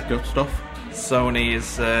Comics. Yeah, good stuff. Sony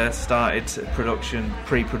has started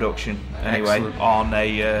pre-production anyway. Excellent. On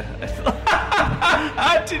a.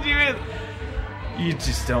 Did you hear? You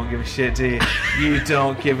just don't give a shit, do you? You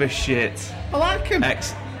don't give a shit. I like him.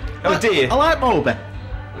 Oh dear. I like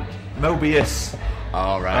Mobius.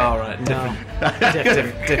 All right.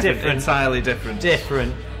 Different. Entirely different.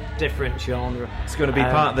 Different genre. It's going to be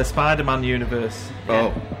part of the Spider-Man universe.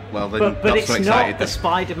 Oh, well then. But it's so not the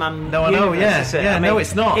Spider-Man. No, I know. Universe, Yeah. no,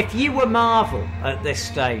 it's not. If you were Marvel at this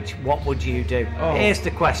stage, what would you do? Here's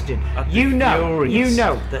the question. You know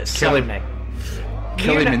that Sony.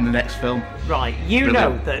 Kill him in the next film. Right.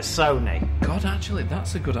 Know that Sony. God, actually,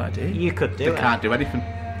 that's a good idea. You could do it. They can't do anything.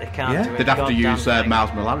 They can't do it. They'd have to use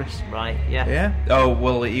Miles Morales. Right. Yeah. Yeah. Oh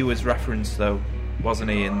well, he was referenced though,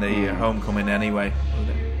 wasn't he, in the Homecoming anyway?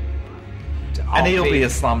 And he'll be a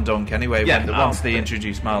slam dunk anyway once they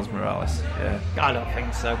introduce Miles Morales. Yeah. I don't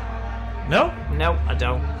think so. No, I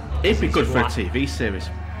don't. It'd be good for a TV series.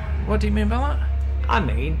 What do you mean by that? I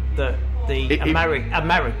mean that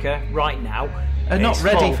America right now are not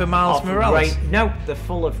ready for Miles Morales. No, they're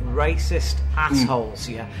full of racist assholes,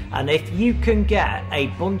 And if you can get a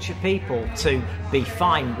bunch of people to be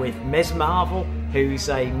fine with Ms. Marvel, who's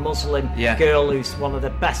a Muslim girl who's one of the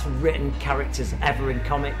best written characters ever in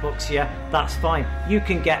comic books, that's fine. You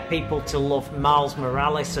can get people to love Miles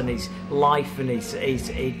Morales and his life and the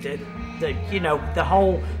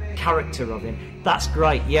whole character of him. That's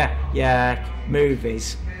great,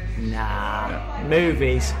 Movies.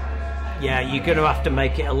 Movies. Yeah, you're going to have to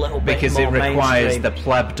make it a little bit because more it requires mainstream. the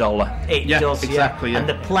pleb dollar. It does, exactly. And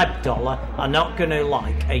the pleb dollar are not going to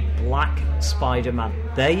like a black Spider-Man.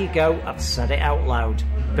 There you go. I've said it out loud.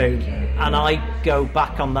 Boom. And I go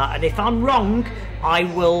back on that. And if I'm wrong, I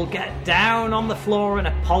will get down on the floor and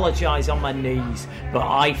apologise on my knees. But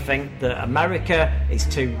I think that America is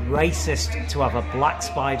too racist to have a black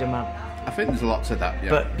Spider-Man. I think there's a lot to that,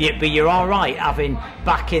 But you're all right having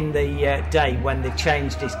back in the day when they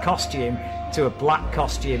changed his costume to a black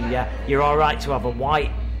costume. You're all right to have a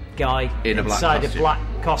white guy inside a black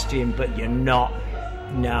costume, but you're not.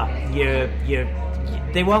 No,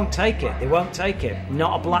 they won't take it. They won't take it.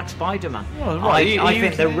 Not a black Spider-Man. Well, right. I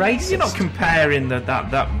think they're racist. You're not comparing that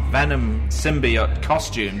Venom symbiote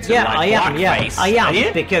costume to I am. blackface. I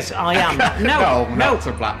am because I am. No, not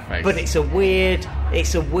to blackface. But it's a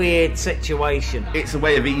weird situation. It's a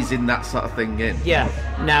way of easing that sort of thing in. Yeah.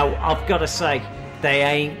 Now I've got to say, they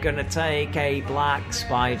ain't gonna take a black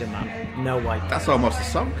Spider-Man. No way. That's almost a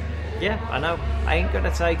song. Yeah, I know. I ain't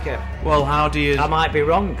gonna take it. Well, how do you? I might be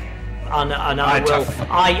wrong. And I will.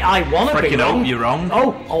 I want to be wrong. Hope you're wrong.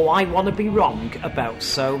 Oh, I want to be wrong about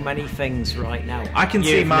so many things right now. I can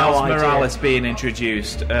see Miles Morales being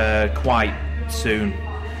introduced quite soon,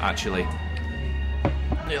 actually.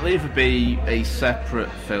 It'll either be a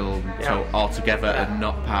separate film altogether and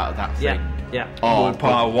not part of that thing. Yeah. Or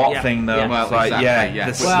part of what thing, though? Well, like, exactly,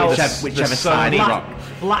 whichever side he's on.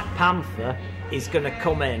 Black Panther is going to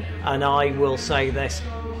come in, and I will say this.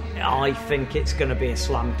 I think it's going to be a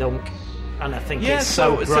slam dunk. And I think it's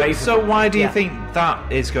so brave. So why do you think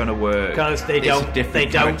that is going to work? Because they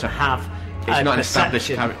don't have. It's not an established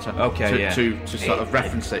character. Okay, to sort of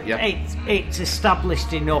reference it. Yeah, it's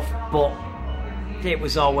established enough, but it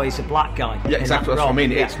was always a black guy. Yeah, exactly. That's what I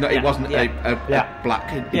mean. It's not. It wasn't a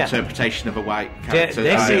black interpretation of a white character.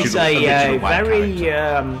 This is a very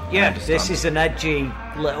this is an edgy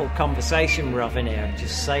little conversation we're having here. I'm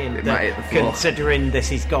just saying that, considering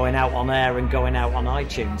this is going out on air and going out on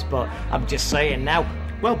iTunes, but I'm just saying now.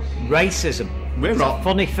 Well, racism. It's a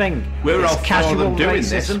funny thing. We're all casual for them doing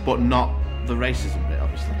racism, this, but not the racism bit,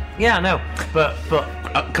 obviously. Yeah, I know, but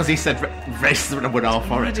because he said racism and we're all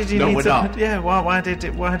for it. We're not. Yeah, why did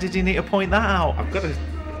he need to point that out?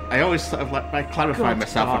 I always sort of by clarifying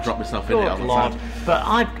myself, I drop myself in it all the time. But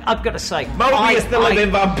I've got to say, Mobius the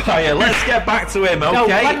living vampire. Let's get back to him, okay? No,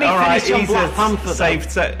 let me finish on Black Panther.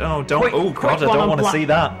 Safe set. Oh, don't. Oh God, I don't want to see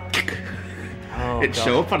that. It'd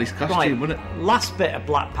show up on his costume, wouldn't it? Last bit of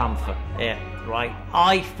Black Panther. Yeah, right.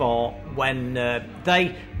 I thought when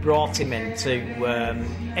they brought him into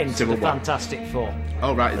the Fantastic Four.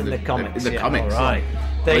 Oh right, in the comics. In the comics, right.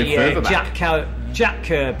 Jack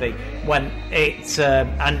Kirby, when it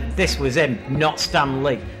and this was him, not Stan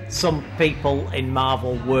Lee. Some people in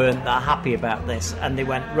Marvel weren't that happy about this, and they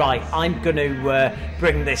went, right, I'm going to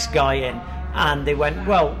bring this guy in, and they went,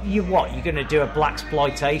 well, you're going to do a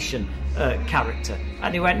blaxploitation character?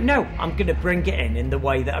 And he went, no, I'm going to bring it in the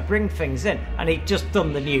way that I bring things in. And he'd just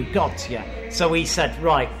done the New Gods, so he said,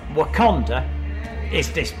 right, Wakanda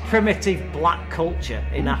is this primitive black culture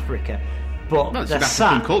in Africa, but it's an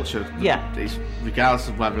African culture. Yeah, it's regardless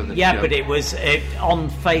of whether but it was on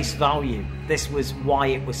face value. This was why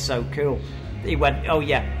it was so cool. He went, oh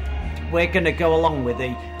yeah, we're going to go along with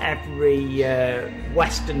every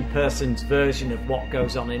Western person's version of what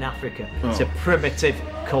goes on in Africa. It's a primitive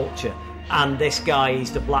culture, and this guy,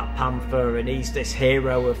 he's the Black Panther, and he's this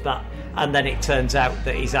hero of that. And then it turns out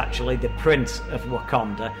that he's actually the prince of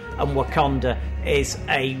Wakanda, and Wakanda is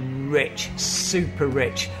a rich, super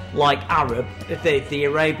rich, like Arab, the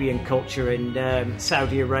Arabian culture in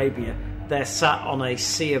Saudi Arabia. They're sat on a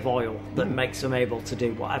sea of oil that makes them able to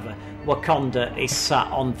do whatever. Wakanda is sat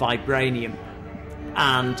on vibranium,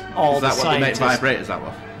 and all the scientists... Is that what they make vibrators out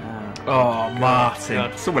of? Oh, Martin!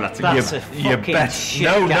 God. Someone had to That's give a fucking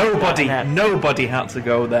shit. Nobody had to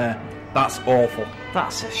go there. That's awful.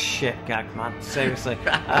 That's a shit gag, man. Seriously.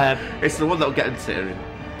 It's the one that'll get into it.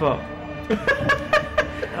 But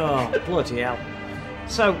oh, bloody hell!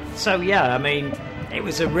 So yeah, I mean, it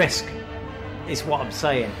was a risk, is what I'm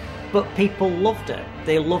saying. But people loved it.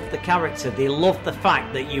 They loved the character. They loved the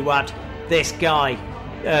fact that you had this guy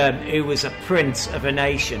who was a prince of a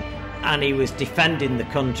nation, and he was defending the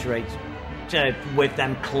country with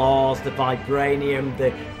them claws, the vibranium,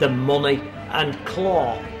 the money, and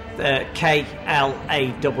Claw,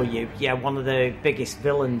 K-L-A-W, one of the biggest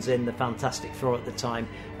villains in the Fantastic Four at the time.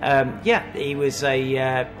 He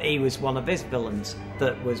was one of his villains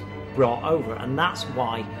that was brought over, and that's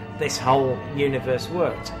why this whole universe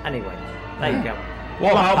worked. Anyway, there you go.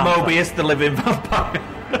 What about Mobius the living vampire?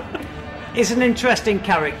 He's an interesting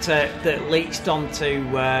character that leached onto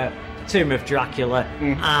Tomb of Dracula,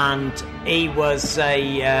 and he was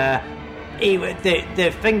the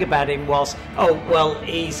thing about him was,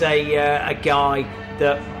 he's a guy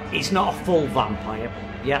that he's not a full vampire.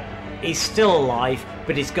 Yeah, he's still alive,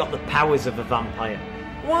 but he's got the powers of a vampire.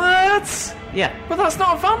 What? Yeah, but that's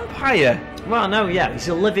not a vampire. Well, no, he's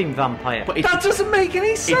a living vampire. But that doesn't make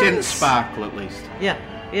any sense. He didn't sparkle, at least. Yeah.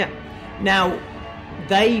 Now,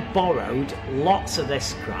 they borrowed lots of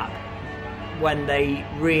this crap when they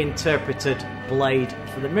reinterpreted Blade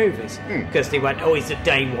for the movies, because they went, he's a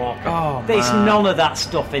daywalker. Oh, there's none of that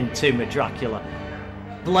stuff in Tomb of Dracula.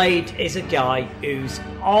 Blade is a guy who's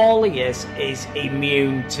all he is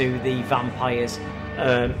immune to the vampire's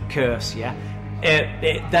curse. He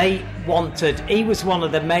was one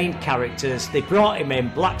of the main characters. They brought him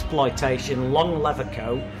in, blaxploitation, long leather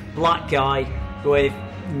coat, black guy with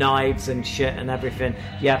knives and shit and everything.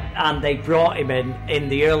 And they brought him in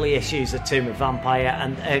the early issues of Tomb of Vampire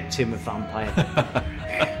and Tomb of Vampire.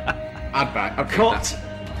 I'd cut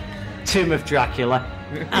Tomb of Dracula,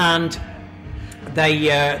 and they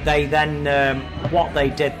then what they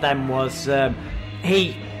did then was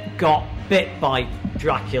he got bit by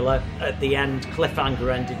Dracula at the end,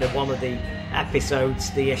 cliffhanger ended of one of the episodes,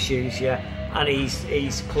 the issues, and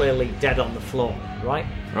he's clearly dead on the floor, right?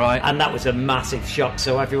 And that was a massive shock,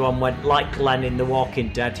 so everyone went, like Glenn in The Walking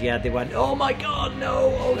Dead, they went, oh my god,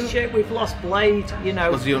 no, oh shit, we've lost Blade,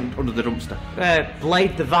 Was he under the dumpster?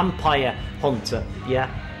 Blade the vampire hunter,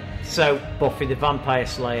 So Buffy the Vampire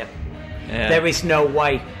Slayer. Yeah. There is no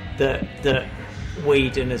way that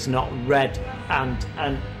Whedon has not read and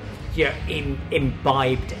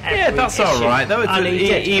imbibed every Yeah, that's issue. all right, though.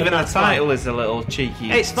 Even the title fine. is a little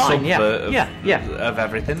cheeky it's fine, subvert of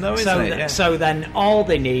everything, though, isn't it? So then all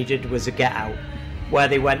they needed was a Get Out, where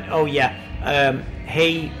they went, oh yeah,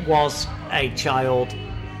 he was a child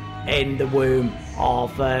in the womb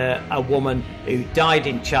of a woman who died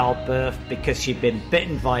in childbirth because she'd been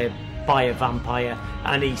bitten by a vampire,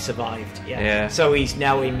 and he survived. So he's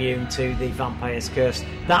now immune to the vampire's curse.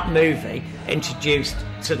 That movie introduced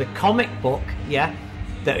to the comic book,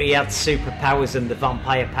 that he had superpowers and the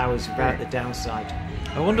vampire powers without the downside.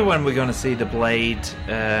 I wonder when we're going to see the Blade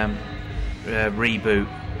reboot.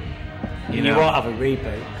 You won't have a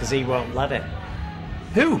reboot because he won't let it.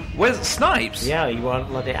 Who? Where's Snipes? Yeah, he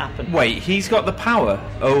won't let it happen. Wait, he's got the power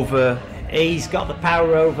over... He's got the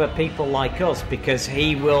power over people like us because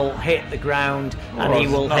he will hit the ground and he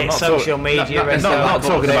will hit social media. Not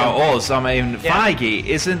talking about us. I mean, Feige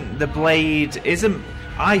isn't the Blade.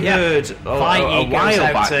 I heard Feige a while goes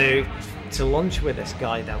out back to lunch with this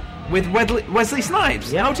guy though. With Wesley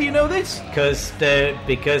Snipes. Yeah. How do you know this? Because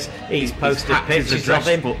he's posted pictures of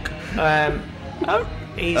him.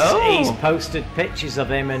 He's posted pictures of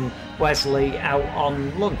him and Wesley out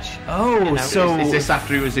on lunch. So is this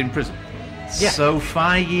after he was in prison? Yeah. So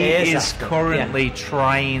Feige is currently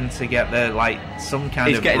trying to get some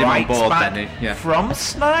kind of rights back from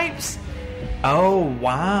Snipes. Oh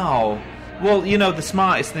wow! Well, the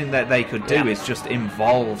smartest thing that they could do is just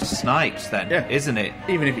involve Snipes, then, isn't it?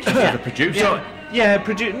 Even if it's just the producer.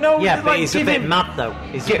 But he's a bit mad though.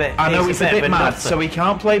 He's a bit mad, so he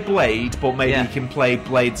can't play Blade, but maybe he can play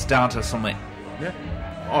Blade's dad or something. Yeah,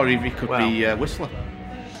 or if he could be Whistler.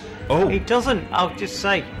 Oh, he doesn't. I'll just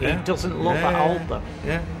say he doesn't look that old though.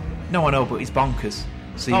 Yeah, no, I know, but he's bonkers.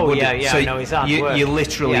 So he's hard work. You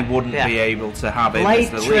literally wouldn't be able to have him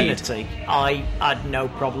Blade as the Trinity, lead. I had no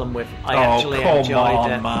problem with. I actually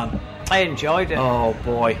enjoyed it. Man. I enjoyed it. Oh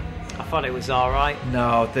boy, I thought it was all right.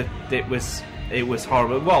 No, it was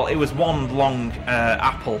horrible. Well, it was one long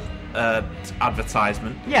Apple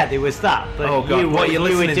advertisement. Yeah, there was that. But oh god, what are you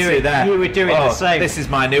listening to there? You were doing the same. This is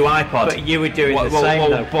my new iPod. But you were doing the same.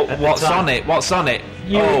 Though, but what's on it? What's on it?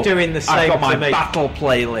 You were doing the same. I've got my to me. battle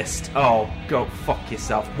playlist. Oh, go fuck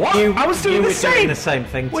yourself. What? I was doing the same. Doing the same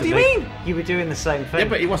thing. What do you mean? You were doing the same thing. Yeah,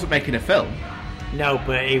 but he wasn't making a film. No,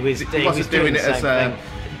 but he was doing it as a.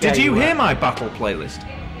 Did you hear my battle playlist?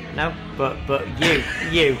 No, but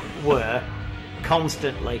you were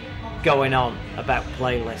constantly going on about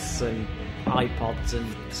playlists and iPods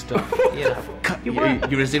and stuff.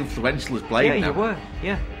 You're as influential as Blade now. Yeah, you were.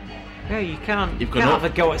 Yeah, you can't. You can't have a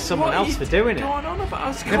go at someone else for doing it. Going on about? I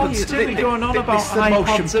was going on about the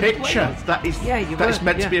motion picture. That is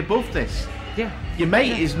meant to be above this. Yeah. Your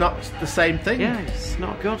mate is not the same thing. Yeah, it's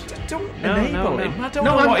not good. Don't enable him. I don't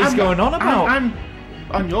know what he's going on about. I'm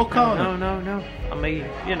on your corner. No. I mean,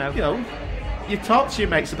 you talk to your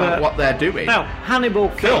mates about what they're doing. No, Hannibal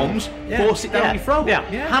films force it down your throat. Yeah.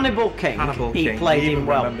 Hannibal King. He played him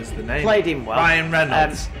well. The name. Played him well. Ryan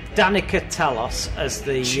Reynolds. Danica Talos as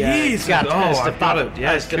the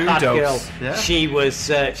bad girl. Yeah. She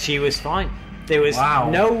was fine. There was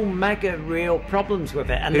no mega real problems with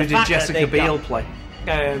it. And who did Jessica Biel play?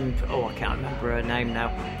 I can't remember her name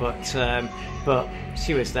now, but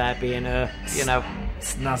she was there being a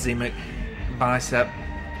snazzy McBicep,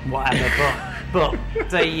 whatever. But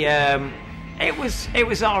it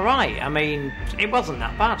was all right. I mean, it wasn't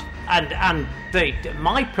that bad. And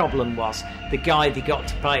my problem was the guy they got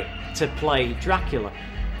to play Dracula,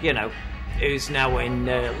 who's now in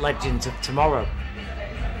Legends of Tomorrow.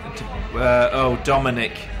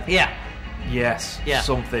 Dominic. Yeah. Yes. Yeah.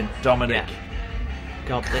 Something. Dominic. Yeah.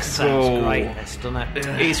 God, this sounds great, doesn't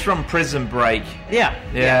it? He's from Prison Break. Yeah.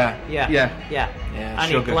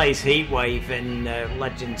 And he plays Heatwave in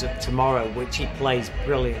Legends of Tomorrow, which he plays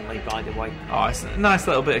brilliantly, by the way. Oh, it's a nice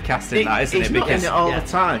little bit of casting, that, isn't it? He's not in it all the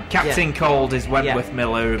time. Captain Cold is Wentworth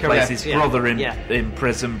Miller, who plays his brother in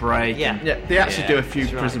Prison Break. Yeah, they actually do a few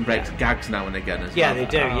Prison Break gags now and again as well. Yeah, they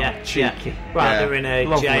do, cheeky. Right, they're in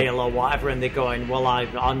a jail or whatever, and they're going, well,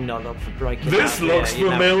 I'm not up for breaking this looks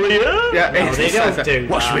familiar. Yeah, no, they don't do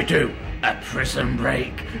what should we do? A Prison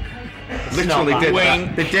Break. Literally did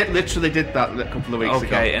that. They literally did that a couple of weeks ago.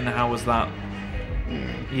 Okay, and how was that?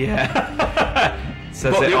 Yeah.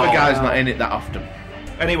 But the other guy's not in it that often.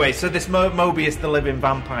 Anyway, so this Mobius the Living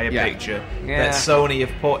Vampire picture that Sony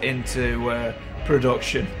have put into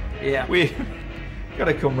production. Yeah. We got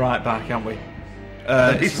to come right back, haven't we?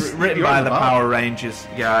 It's written by the Power Rangers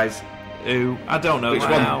guys. who I don't know. Which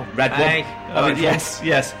one? Red one? Yes,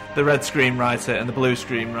 the red screenwriter and the blue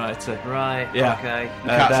screenwriter. Right. Yeah. Okay.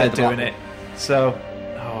 They're doing it. So,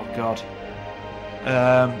 oh god,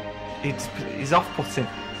 he's off-putting.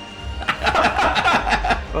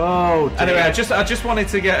 Oh, dear. Anyway, I just wanted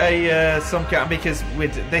to get a some kind, because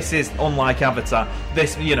this is unlike Avatar.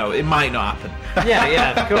 This, it might not happen.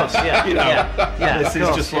 Yeah, of course, yeah. This is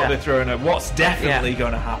just what they're throwing at. What's definitely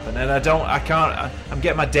going to happen, and I'm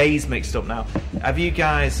getting my days mixed up now.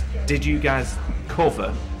 Did you guys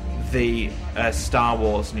cover the Star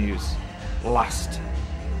Wars news last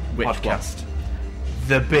podcast? One?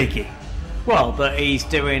 The biggie. Well, that he's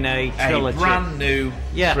doing a trilogy. A brand new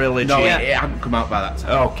trilogy. No, it hadn't come out by that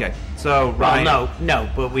time. Okay, so Ryan... Well, no,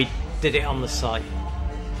 but we did it on the site.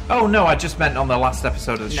 Oh, no, I just meant on the last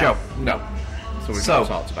episode of the show. No. So we've not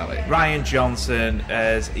talked about it. Rian Johnson,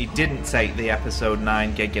 he didn't take the episode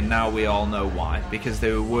 9 gig, and now we all know why. Because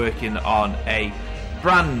they were working on a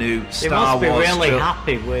brand new Star Wars... They must be really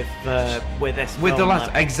happy with this with film. The last...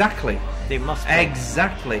 Exactly. They must be.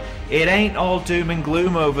 Exactly. It ain't all doom and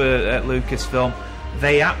gloom over at Lucasfilm.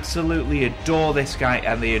 They absolutely adore this guy,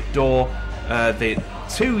 and they adore the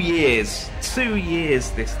 2 years this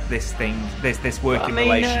working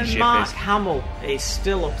relationship Mark is. Hamill is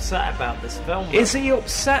still upset about this film. Is he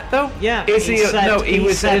upset though? Yeah. He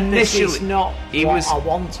was initially not what I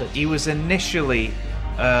wanted. He was initially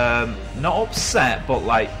not upset, but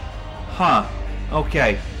like,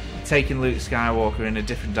 okay, taking Luke Skywalker in a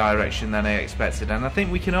different direction than I expected, and I think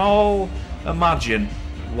we can all imagine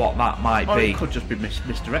what that might be. It could just be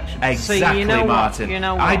misdirection. Exactly, Martin.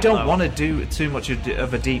 I don't want to do too much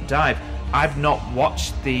of a deep dive. I've not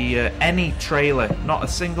watched any trailer, not a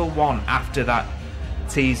single one after that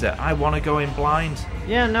teaser. I want to go in blind.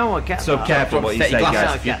 Yeah, no, I get that. So careful what you say, guys.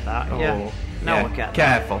 I get that. Yeah. I get that.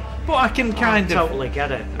 Careful. But I can kind of totally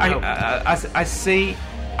get it. No. I see.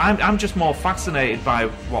 I'm just more fascinated by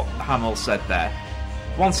what Hamill said there.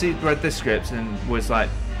 Once he read the script and was like,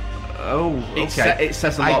 oh, okay. It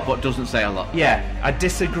says a lot, but doesn't say a lot. Yeah, I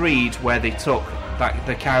disagreed where they took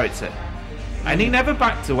the character. And he never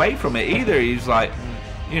backed away from it either. He was like,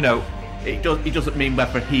 he doesn't mean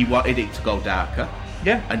whether he wanted it to go darker.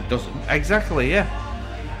 Yeah. And doesn't. Exactly, yeah.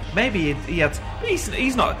 Maybe he had...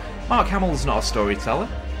 He's not... Mark Hamill's not a storyteller.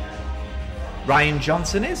 Rian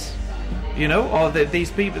Johnson is. Or these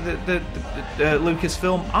people, the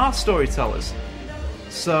Lucasfilm are storytellers.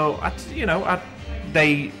 So,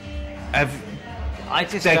 they're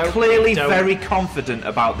clearly very confident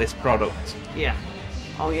about this product. Yeah.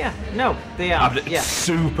 Oh, yeah. No, they are.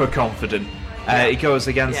 Super confident. It goes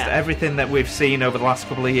against everything that we've seen over the last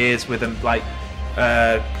couple of years with them, like,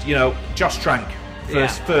 Josh Trank,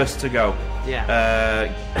 first to go. Yeah.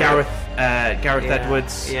 Gareth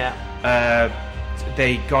Edwards. Yeah.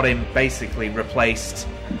 They got him basically replaced.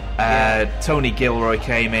 Tony Gilroy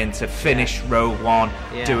came in to finish Rogue One,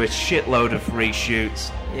 do a shitload of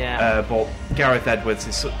reshoots. But Gareth Edwards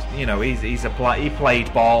is, he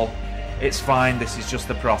played ball. It's fine. This is just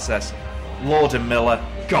the process. Lord and Miller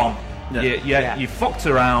gone. You fucked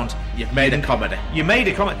around. You've made a comedy. You made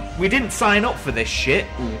a comedy. We didn't sign up for this shit.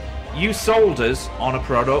 You sold us on a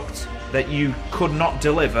product that you could not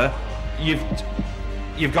deliver. You've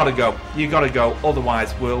got to go. You've got to go.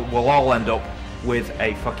 Otherwise, we'll all end up with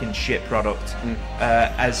a fucking shit product.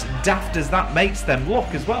 As daft as that makes them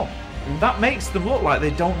look as well. That makes them look like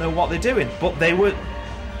they don't know what they're doing. But they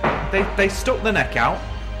stuck the neck out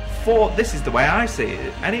for... This is the way I see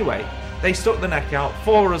it anyway. They stuck the neck out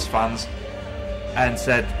for us fans and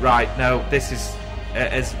said, right, no, this is...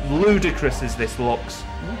 as ludicrous as this looks,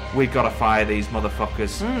 we've got to fire these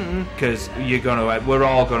motherfuckers because we're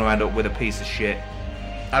all going to end up with a piece of shit.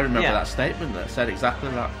 I remember that statement that said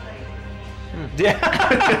exactly that.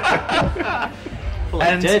 Yeah. Well,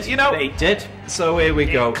 and it did. It did. So here we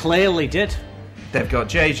go. It clearly did. They've got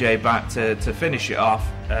JJ back to finish it off.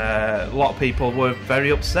 A lot of people were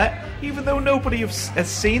very upset, even though nobody has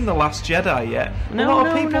seen The Last Jedi yet. A lot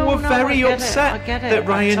of people were very upset that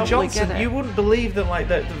Rian Johnson. You wouldn't believe that,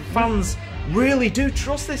 the fans really do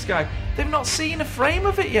trust this guy. They've not seen a frame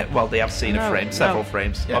of it yet. Well, they have seen a frame, several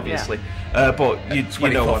frames, obviously. But you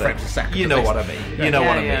know what I mean. You know what I mean. You know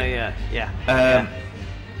what I mean. Yeah.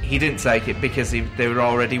 He didn't take it because they were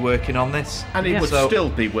already working on this, and he would still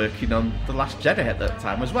be working on The Last Jedi at that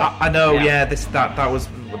time as well. I know. That was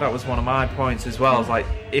one of my points as well. I was like,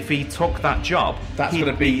 if he took that job,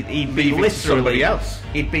 he'd be literally somebody else.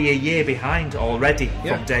 He'd be a year behind already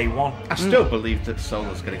from day one. I still believe that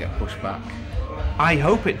Solo's going to get pushed back. I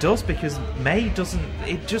hope it does, because May doesn't.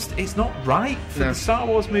 It's not right for the Star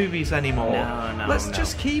Wars movies anymore. No, Let's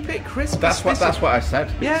just keep it Christmas. That's what I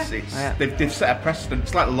said. Yeah. They've set a precedent.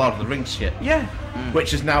 It's like the Lord of the Rings shit. Yeah.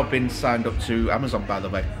 Which has now been signed up to Amazon, by the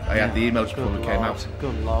way. I had the emails before it came out.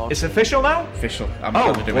 Good Lord. It's official now? Official.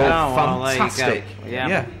 Fantastic. There you go.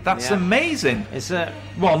 Yeah, that's amazing. Is it?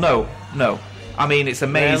 Well, no. I mean, it's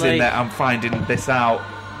amazing that I'm finding this out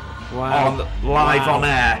live on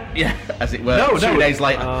air. Yeah, as it were. 2 days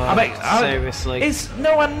later. Seriously.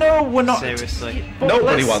 I know we're not. Seriously.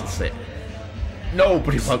 Nobody wants it.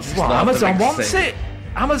 Nobody wants it. Well, Amazon wants it.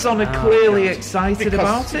 Amazon are clearly excited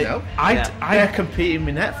about it. They're competing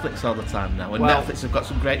with Netflix all the time now, and Netflix have got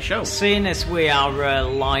some great shows. Seeing as we are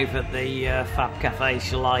live at the Fab Cafe,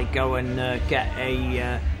 shall I go and get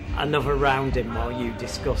another round in while you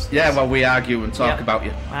discuss this? Yeah, while we argue and talk about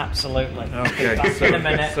you. Absolutely. Okay. Back in a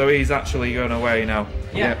minute. So he's actually going away now.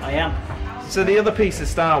 Yeah, I am. So the other piece of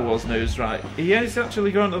Star Wars news, right? Yeah, he's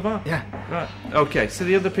actually going to the bar. Yeah. Right. Okay. So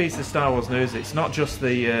the other piece of Star Wars news, it's not just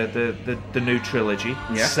the new trilogy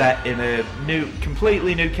set in a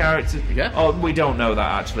completely new character. Yeah. Oh, we don't know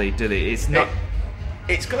that actually, did it? It's not.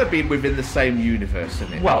 It's going to be within the same universe,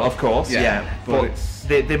 isn't it? Well, of course, yeah. But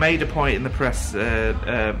they made a point in the press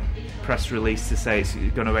release to say it's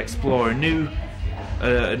going to explore a new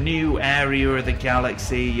area of the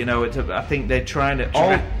galaxy. You know, I think they're trying to. Do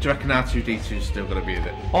you reckon R2-D2 is still going to be with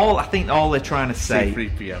it? I think all they're trying to say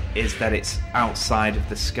C-3PO. is that it's outside of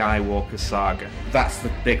the Skywalker saga. That's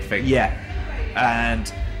the big thing. Yeah,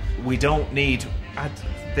 and we don't need.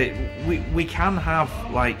 We can have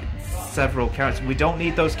like several characters. We don't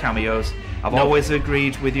need those cameos. I've always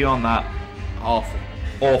agreed with you on that.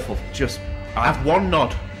 Awful. Just have one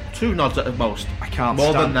nod, 2 nods at the most. I can't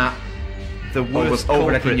more stand than that. The worst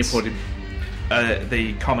over-egg in your pudding.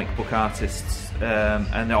 The comic book artists,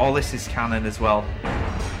 and all this is canon as well.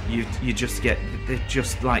 You just get, they're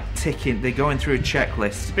just like ticking. They're going through a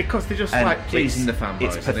checklist because they're just like pleasing the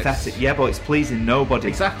fanboys. It's pathetic. Yeah, but it's pleasing nobody.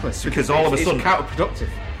 Exactly. Because all of a sudden, it's counterproductive.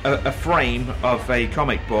 A frame of a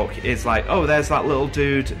comic book is like, oh, there's that little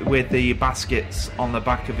dude with the baskets on the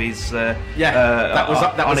back of his that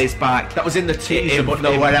was his back. That was in the teaser, but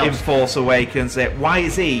nowhere else. In Force Awakens, why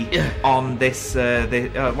is he on this?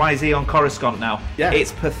 Why is he on Coruscant now? Yeah.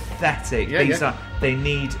 It's pathetic. They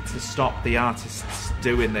need to stop the artists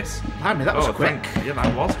doing this. I mean, that was quick. Yeah,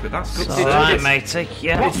 that was quick. That's good. Right, matey.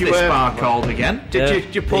 Yeah. What's this bar called again?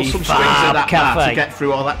 Did you pull some strings in that bar to get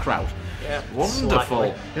through all that crowd? Yeah,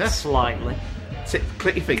 wonderful. Slightly.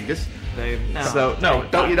 Click your fingers. No.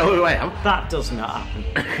 Don't you know who I am? That does not happen.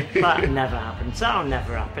 That never happens. That'll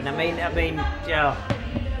never happen. I mean, yeah.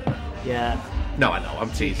 No, I know.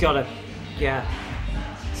 I'm teasing. You gotta,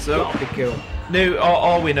 gotta be cool.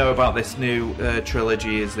 All we know about this new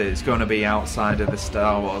trilogy is that it's going to be outside of the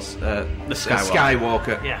Star Wars, the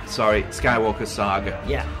Skywalker. Yeah. Sorry, Skywalker saga.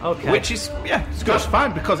 Yeah. Okay. Which is it's good. That's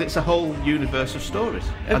fine because it's a whole universe of stories,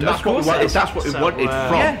 and that's what we wanted. That's what we wanted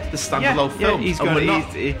from the standalone films.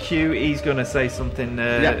 He's going to say something.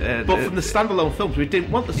 But from the standalone films, we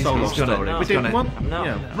didn't want the solo story. We didn't want.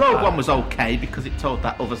 Rogue One was okay because it told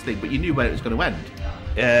that other thing, but you knew where it was going to end.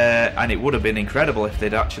 And it would have been incredible if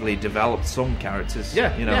they'd actually developed some characters,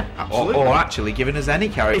 absolutely. or actually given us any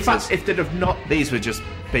characters. In fact, if they'd have not, these were just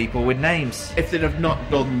people with names. If they'd have not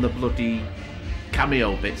done the bloody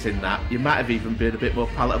cameo bits in that, you might have even been a bit more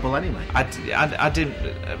palatable anyway. I didn't.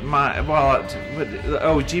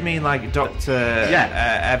 Do you mean like Dr.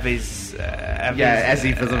 Evi's?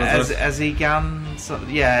 Ezzy Gan?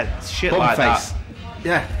 Shit like that.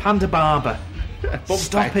 Yeah, Panda Barber.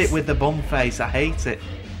 Stop it with the bum face. I hate it.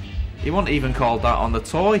 He wasn't even called that on the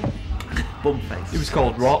toy. Bum face. He was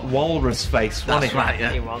called Walrus Face, wasn't he? Right,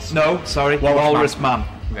 yeah. He was. No, sorry, Walrus Man.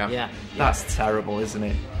 Yeah. That's terrible, isn't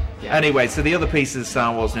it? Yeah. Anyway, so the other piece of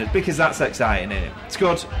Star Wars news, because that's exciting, isn't it? It's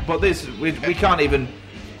good, but this we can't even.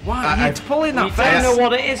 Why are you pulling that face? You don't know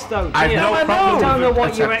what it is, though, do you? I know. You don't know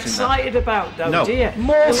what you're excited about, though, do you?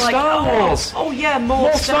 More Star Wars. Oh, yeah,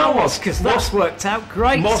 more Star Wars, because that's worked out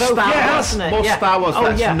great. More so Star Wars, hasn't it? more Star Wars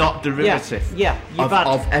that's not derivative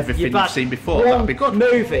of everything you've seen before. That'd be good.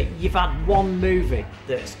 You've had one movie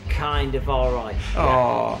that's kind of alright.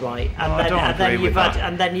 Right.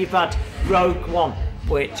 And then you've had Rogue One,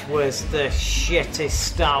 which was the shittest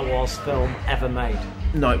Star Wars film ever made.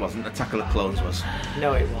 No, it wasn't. Attack of the Clones was.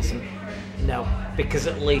 No, it wasn't. No, because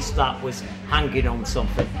at least that was hanging on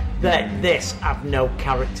something. This had no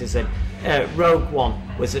characters in. Rogue One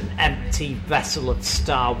was an empty vessel of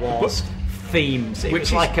Star Wars themes. It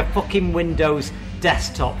was like a fucking Windows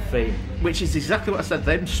desktop theme. Which is exactly what I said.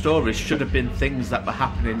 Them stories should have been things that were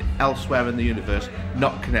happening elsewhere in the universe,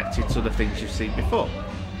 not connected to the things you've seen before.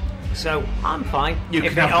 So I'm fine. You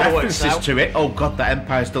can have references to it. Oh God, the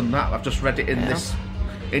Empire's done that. I've just read it in this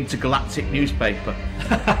intergalactic newspaper.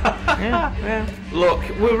 Yeah. Look,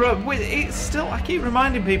 it's still. I keep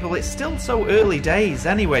reminding people it's still so early days.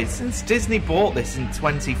 Anyway, since Disney bought this in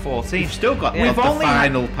 2014, we've still got the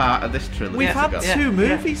final part of this trilogy. We've had 2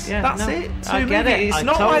 movies. That's it. 2 movies. It's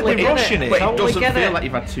not totally like they're rushing it. But it doesn't feel like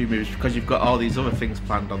you've had 2 movies because you've got all these other things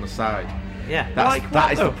planned on the side. Yeah,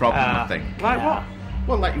 that is the problem. I think. Like what?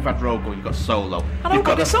 Well, like you've had Rogue One, you've got Solo. I know,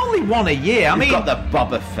 but it's only one a year. I mean, you've got the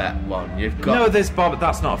Boba Fett one. You've got there's Boba.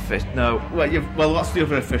 That's not official. No. Well, what's the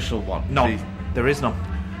other official one? No, there is none.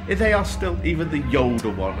 They are still even the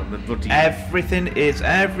Yoda one and the bloody. Everything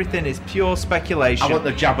is pure speculation. I want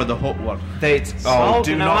the Jabba the Hutt one.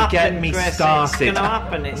 Do not get me started. It's going to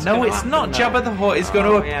happen. It's not. Jabba the Hutt is going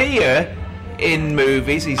to appear in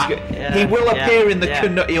movies. He will appear in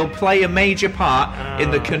the he'll play a major part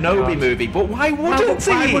in the Kenobi movie. But why wouldn't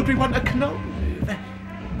he? Why would we want a Kenobi movie?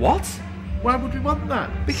 What? Why would we want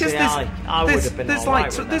that? Because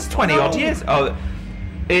there's 20 odd years. I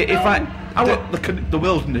want the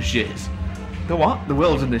wilderness years. The what? The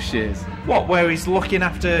wilderness years. What? Where he's looking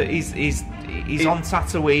after he's on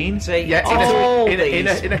Tatooine. See, in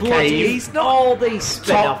a cave. He's not all these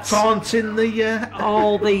spin-offs. Taunting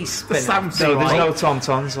all these spin-offs. No, there's no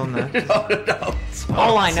tauntauns on there. no.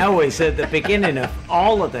 All I know is at the beginning of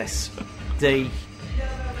all of this, you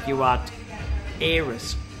had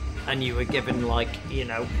eras, and you were given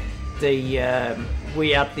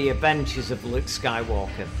we had the adventures of Luke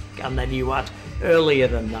Skywalker, and then you had earlier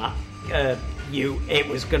than that. It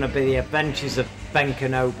was going to be the adventures of Ben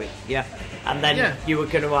Kenobi, and then you were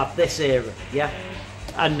going to have this era,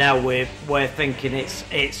 and now we're thinking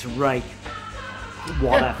it's Rey,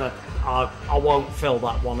 whatever. I won't fill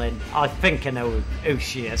that one in. I think I know who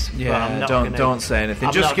she is. Yeah, but I'm not don't say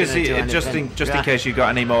anything. Just in case you got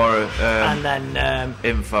any more and then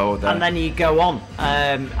info. There. And then you go on,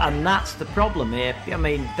 and that's the problem here. I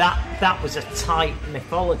mean, that was a tight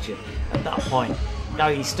mythology at that point. Now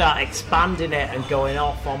you start expanding it and going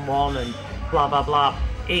off on one and blah blah blah.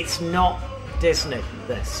 It's not Disney.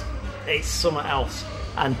 It's something else.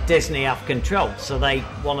 And Disney have control, so they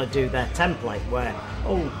want to do their template where,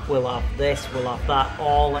 we'll have this, we'll have that,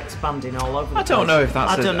 all expanding all over the place. I don't know if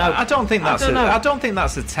that's. I don't think that's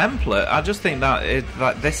a template. I just think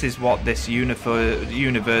that this is what this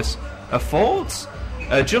universe affords.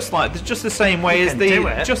 Just the same way as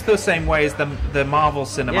the Marvel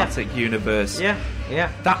Cinematic Universe. Yeah.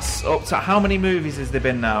 That's up to how many movies has there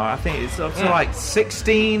been now? I think it's up to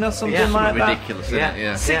 16 or something like that. Ridiculous, isn't it?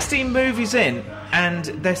 Yeah. 16 movies in, and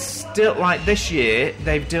they're still this year.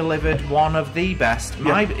 They've delivered one of the best.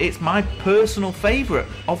 It's my personal favourite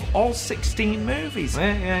of all 16 movies.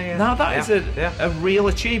 Yeah. Now that is a real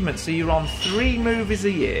achievement. So you're on 3 movies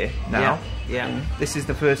a year now. Yeah. This is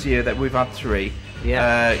the first year that we've had 3.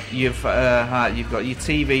 Yeah. You've got your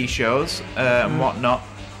TV shows and whatnot.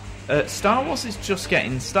 Star Wars is just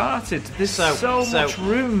getting started. There's so much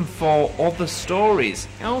room for other stories.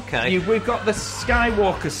 Okay. We've got the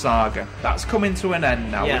Skywalker saga. That's coming to an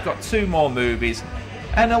end now. We've got 2 more movies.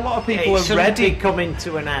 And a lot of people are ready. Be coming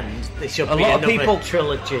to an end. There should be another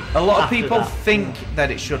trilogy. A lot of people think that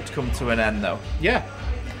it should come to an end, though. Yeah.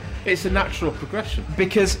 It's a natural progression.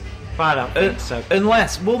 Because... I don't think so.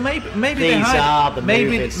 Unless, maybe these are the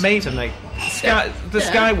movies to make. The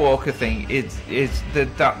Skywalker thing is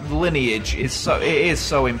that lineage is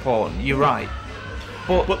so important. You're right,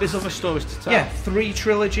 but there's other stories to tell. Yeah, 3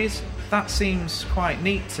 trilogies. That seems quite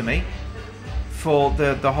neat to me for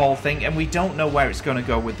the whole thing, and we don't know where it's going to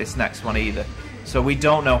go with this next one either. So we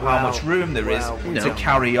don't know how much room there is to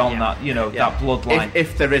carry on that that bloodline.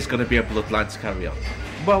 If there is going to be a bloodline to carry on.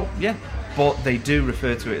 Well, yeah. But they do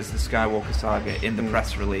refer to it as the Skywalker saga in the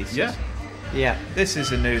press releases. Yeah. This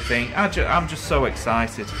is a new thing. I'm just so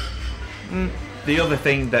excited. The other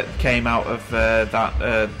thing that came out of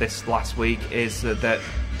this last week is that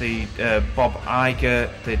the Bob Iger,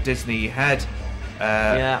 the Disney head,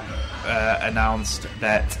 announced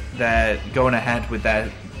that they're going ahead with their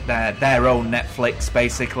own Netflix,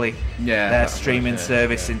 basically. Their streaming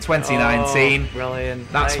service in 2019.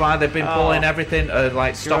 Brilliant. That's why they've been pulling everything,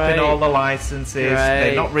 stopping all the licenses.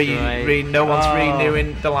 They're not no one's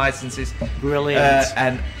renewing the licenses. Brilliant.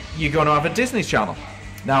 And you're going to have a Disney Channel.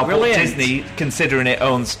 Now, Disney, considering it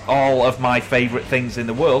owns all of my favourite things in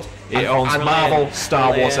the world, it owns Marvel,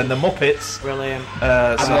 Star Wars, and the Muppets. Brilliant.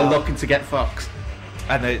 And they're looking to get Fox.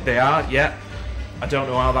 And they are, yeah. I don't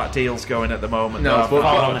know how that deal's going at the moment. No, but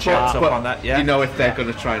on that. Yeah. You know if they're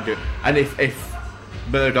going to try and do it, and if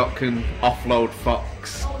Murdoch can offload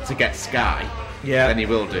Fox to get Sky, then he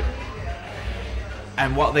will do.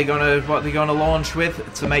 And what are they gonna launch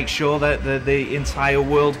with to make sure that the entire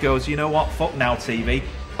world goes, you know what, fuck Now TV,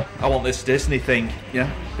 I want this Disney thing.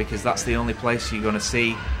 Yeah, because that's the only place you're gonna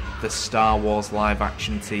see the Star Wars live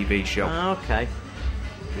action TV show. Okay.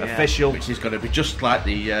 Official, which is going to be just like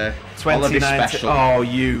the 29 special. Oh,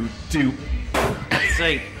 you do.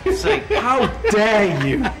 See, how dare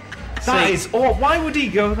you? That is. Oh, why would he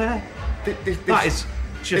go there? That is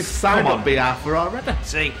just signed on behalf for already.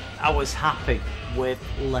 See, I was happy with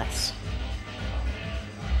less.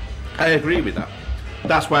 I agree with that.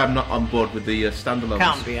 That's why I'm not on board with the standalones.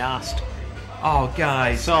 Can't be asked. Oh,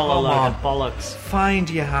 guys, it's all a load of bollocks. Find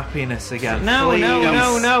your happiness again. No. please.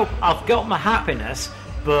 I've got my happiness,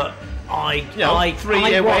 but I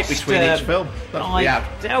 3-year wait between each film.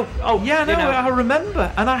 I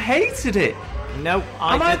remember, and I hated it. No,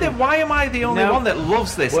 why am I the only one that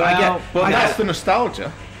loves this? Well, that's the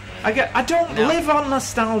nostalgia. I don't live on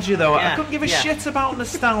nostalgia though. I couldn't give a shit about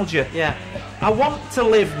nostalgia. I want to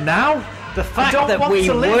live now. The fact that we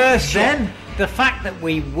worship the fact that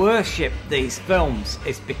we worship these films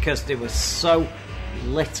is because there was so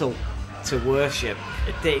little to worship.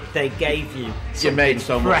 They gave you made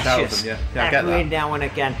so much out of them. Yeah, I get every that. now and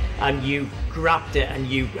again, and you grabbed it and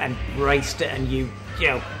you embraced it, and you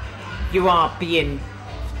are being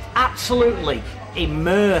absolutely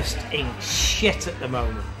immersed in shit at the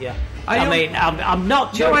moment. Yeah, I mean, I'm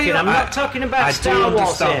not joking. I'm not talking about Star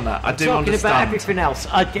Wars here. I do talking understand. about everything else.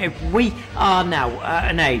 We are now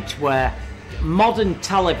at an age where modern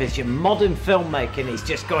television, modern filmmaking is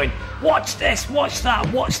just going, watch this, watch that,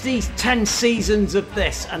 watch these 10 seasons of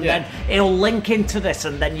this, and then it'll link into this,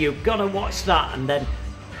 and then you've got to watch that, and then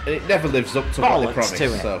it never lives up to what they promised.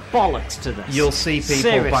 Bollocks to this. You'll see people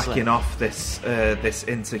Seriously. backing off this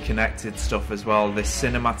interconnected stuff as well, this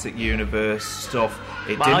cinematic universe stuff.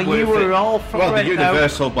 You were all for it. The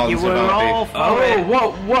Universal bonds. You were all for it.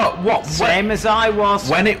 What? Same as I was.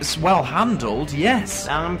 When it was well handled, yes.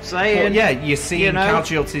 I'm saying. Well, you're seeing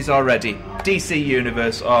casualties already. DC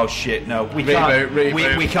Universe. Oh shit! No, we can't.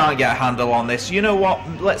 We can't get a handle on this. You know what?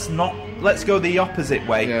 Let's go the opposite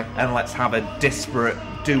way and let's have a disparate,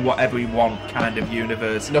 do whatever we want kind of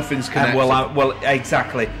universe. Nothing's connected. And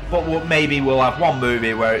exactly. But maybe we'll have one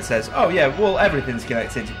movie where it says, oh yeah, well everything's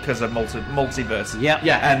connected because of multiverse. Yeah.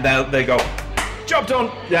 And they go, job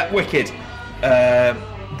done. Yeah, wicked.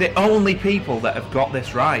 The only people that have got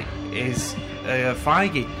this right is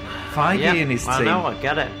Feige and his team. I know, I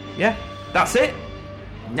get it. Yeah, that's it.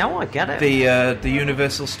 No, I get it. The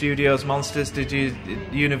Universal Studios monsters. Did you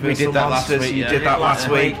Universal we did that monsters? Last week, you did that last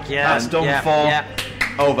week. Yeah, that's done for. Yeah.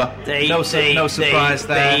 Over. No surprise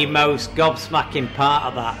there. The most gobsmacking part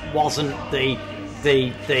of that wasn't the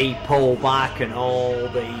pullback and all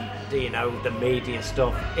the media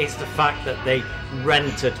stuff. It's the fact that they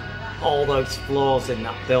rented all those floors in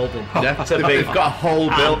that building. They've got a whole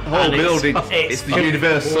building. It's the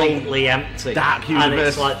Universal completely empty. Dark Universe. And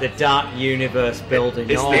it's like the Dark Universe building.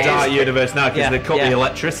 It's the Dark Universe now because they cut the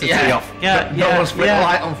electricity off. No one's put a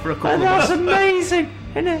light on for a couple of months. That's amazing,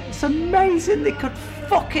 isn't it? It's amazing they could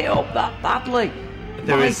fuck it up that badly.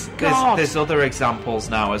 There's other examples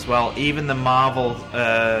now as well. Even the Marvel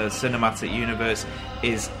Cinematic Universe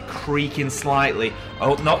is creaking slightly.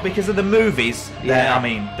 Oh, not because of the movies. I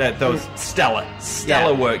mean, those stellar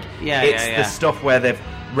work. It's the stuff where they've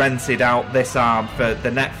rented out this arm for the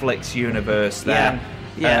Netflix universe there,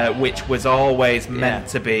 which was always meant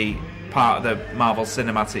to be part of the Marvel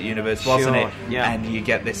Cinematic Universe, wasn't it? Yeah. And you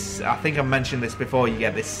get this, I think I mentioned this before, you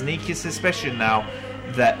get this sneaky suspicion now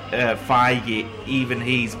that Feige, even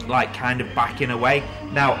he's like kind of backing away.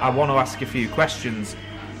 Now, I want to ask a few questions.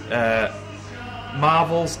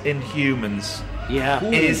 Marvel's Inhumans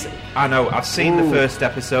is, I know, I've seen the first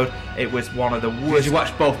episode. It was one of the worst. Did you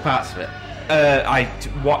watch both parts of it?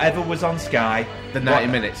 Whatever was on Sky, the 90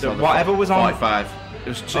 minutes, whatever was on 45. It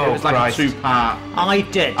was like a 2-part. I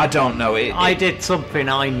did. I don't know. I did something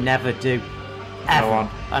I never do, ever, Go on.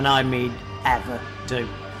 and I mean ever do.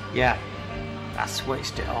 Yeah, I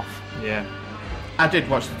switched it off. Yeah, I did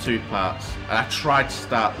watch the 2 parts, and I tried to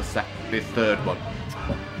start the third one.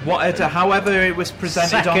 However it was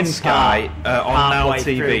presented on Sky, on Now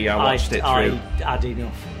TV, I watched it through. I had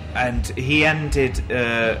enough. And he ended,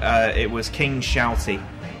 it was King Shouty.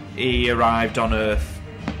 He arrived on Earth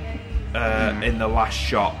in the last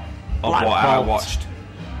shot of Black what balls. I watched.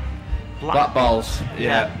 Black balls.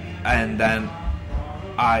 Yeah. And then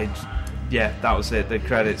Yeah, that was it. The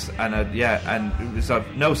credits, and and it was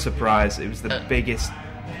no surprise. It was the biggest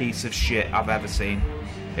piece of shit I've ever seen.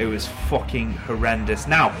 It was fucking horrendous.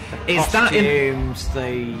 Now, is that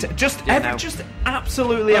just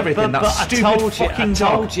absolutely everything? But that stupid fucking I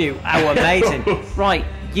told you how amazing. Right,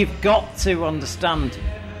 you've got to understand.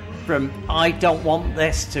 I don't want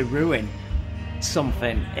this to ruin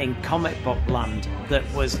something in comic book land that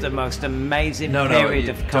was the most amazing period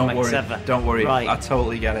of comics ever. Don't worry, right. I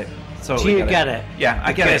totally get it. Do you get it? Yeah,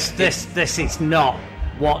 I get it. This is not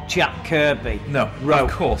what Jack Kirby wrote.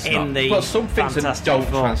 Of course in not. But some things don't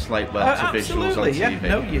translate well to visuals on TV. Yeah.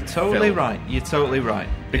 No, you're totally right. You're totally right.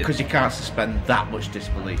 Because you can't suspend that much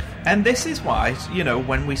disbelief. And this is why,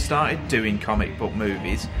 when we started doing comic book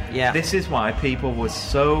movies, this is why people were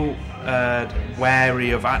so wary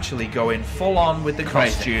of actually going full on with the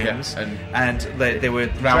costumes, and they were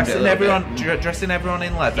dressing everyone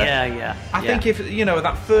in leather. I think if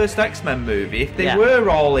that first X-Men movie, if they were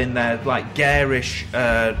all in their like garish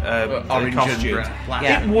orange costumes,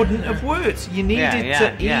 it wouldn't have worked. You needed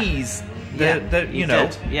to ease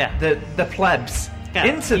the plebs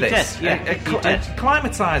into this,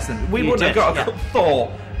 acclimatise them. We wouldn't have got a Thor.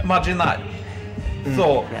 Imagine that,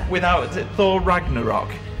 Thor without Thor Ragnarok.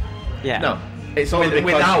 No, it's only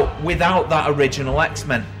without that original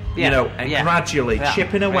X-Men. Gradually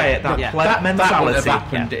chipping away at that pleb mentality. That would have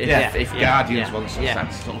happened if Guardians wasn't so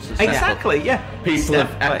successful. Exactly, People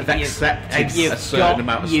have accepted a certain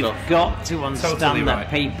amount of stuff. You've got to understand that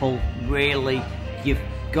people really, you've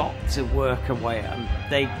got to work away at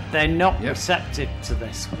them. They're not receptive to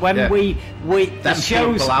this. When the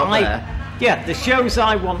shows the shows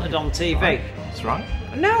I wanted on TV. That's right.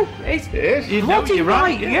 No, it is. You're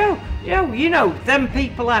right. Them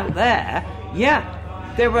people out there.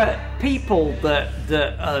 There are people that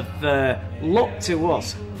have looked to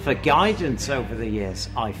us for guidance over the years.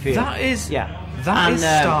 I feel that is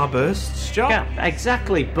Starburst's job. Yeah,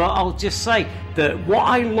 exactly. But I'll just say that what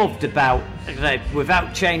I loved about,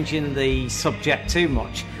 without changing the subject too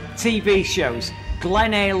much, TV shows.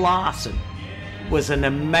 Glenn A. Larson was an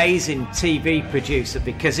amazing TV producer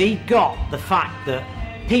because he got the fact that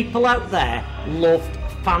people out there loved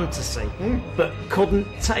fantasy but couldn't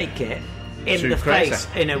take it in the face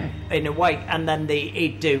in a way, and then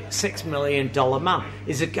he'd do $6 Million Man.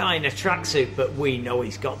 He's a guy in a tracksuit, but we know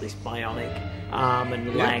he's got this bionic arm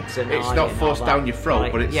and legs and it's not forced down your throat,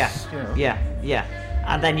 right? But it's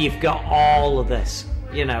and then you've got all of this,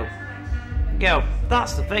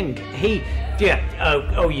 that's the thing.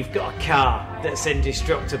 You've got a car that's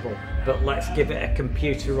indestructible, but let's give it a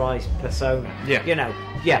computerized persona.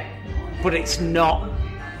 But it's not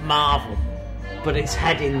Marvel, but it's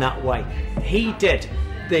heading that way. He did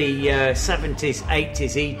the 70s,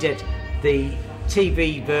 80s, he did the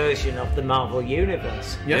TV version of the Marvel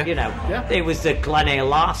Universe. It was the Glenn A.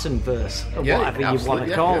 Larson verse, or whatever you want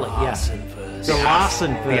to call it. The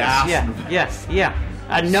Larson verse.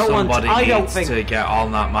 And I don't think to get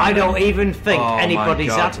on that. I don't even think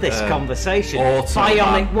anybody's had this conversation.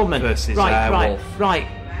 Bionic Woman, right.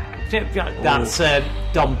 That's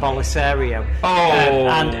Don Belisario.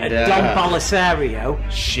 Don Belisario.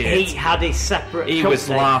 Shit. He had his separate. He was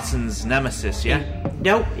Larson's nemesis.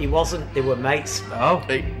 No, he wasn't. They were mates.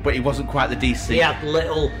 But he wasn't quite the DC. He had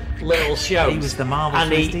little shows. He was the Marvel,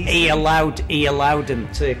 and he allowed him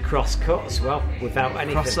to cross cut as well without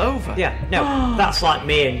anything. Crossover. That's like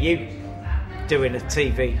me and you doing a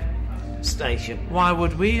TV station. Why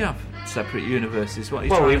would we have separate universes? What are you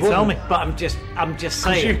trying to tell me? But I'm just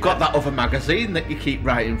saying. You've got that other magazine that you keep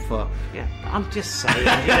writing for. Yeah, I'm just saying.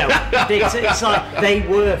 It's like they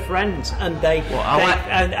were friends, and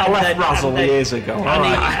I left Razzle years ago.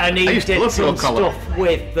 And he did some stuff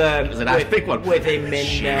with it was a nice big one with him in.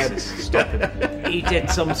 He did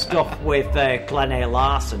some stuff with Glenn A.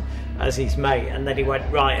 Larson as his mate, and then he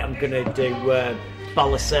went, right, I'm going to do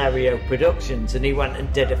Belisario Productions, and he went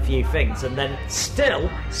and did a few things, and then still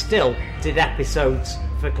did episodes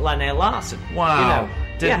for Glenn A. Larson. Wow.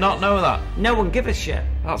 Did not know that. No one give a shit.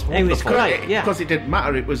 That's wonderful. It was great, because it didn't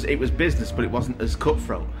matter. It was business, but it wasn't as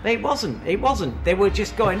cutthroat. It wasn't. They were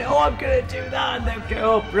just going, I'm going to do that, and they'd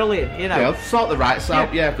go, brilliant, sort the rights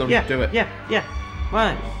out. Go and do it.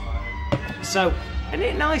 Right. So, isn't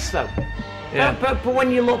it nice though? Yeah. But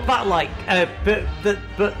when you look back, but the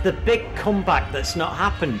big comeback that's not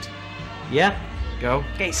happened,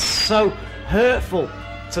 it's so hurtful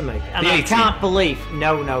to me, and I can't believe.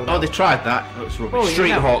 No. Oh, they tried that. That was rubbish.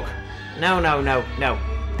 Street Hawk. No.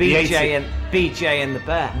 BJ and the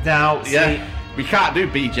Bear. Now, we can't do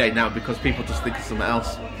BJ now because people just think of something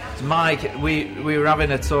else. Mike, we were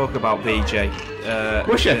having a talk about BJ.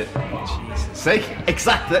 Was you? Jesus. See?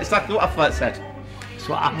 Exactly what I first said. That's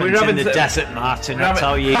what happens in the desert, Martin. I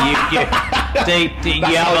tell you, you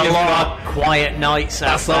have a lot of quiet nights.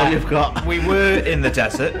 That's all you've got. We were in the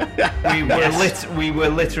desert. We were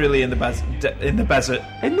literally in the desert. In the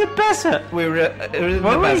desert. We were in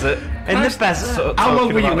the desert. In the desert. How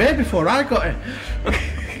long were you here before I got it?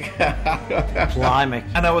 Blimey.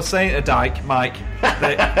 And I was saying to Dyke, Mike,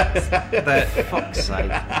 that fuck's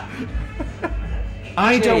sake.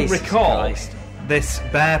 I don't recall this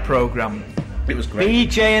bear program. It was great.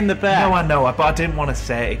 BJ and the Bear. No, I know, but I didn't want to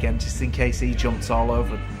say it again, just in case he jumps all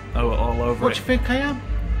over it. What do you think I am?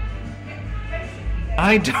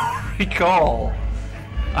 I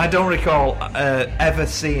don't recall ever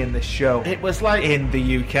seeing this show. It was like in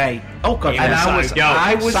the UK. Oh God! And I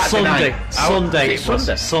was Sunday.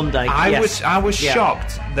 I was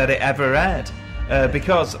shocked that it ever aired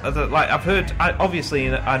because, I've heard.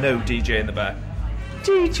 I know DJ and the Bear.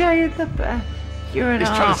 DJ and the Bear. You're an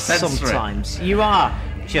arse sometimes. You are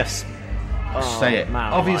just. Say it.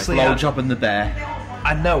 Man, obviously, Blowjob and the Bear.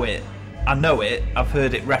 I know it. I've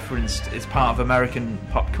heard it referenced as part of American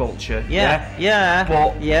pop culture. Yeah.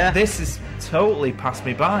 But this has totally passed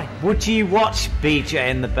me by. Would you watch BJ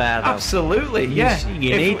and the Bear, though? Absolutely, yeah.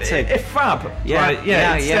 You need to. If Fab,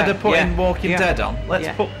 instead of putting Walking Dead on, let's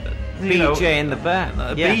put BJ and the Bear.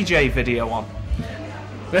 A BJ video on.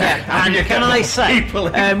 Yeah. And can I say,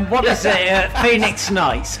 what is it? Phoenix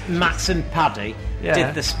Nights, Max and Paddy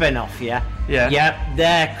did the spin-off, Yeah,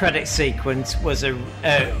 their credit sequence was a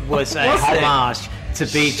homage to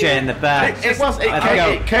BJ and the Bear.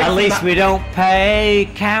 At least we don't pay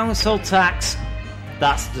council tax.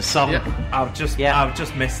 That's the song. Yeah. I've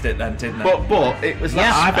just missed it then, didn't I? But it was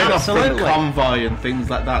like spin-off from Convoy and things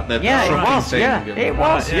like that. It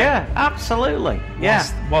was. Absolutely. Yeah.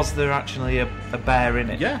 Was there actually a bear in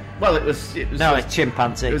it? Yeah. Well, it was no, a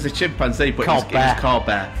chimpanzee. It was a chimpanzee, but it was called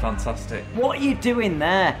Bear. Fantastic. What are you doing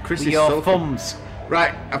there Chris with your thumbs?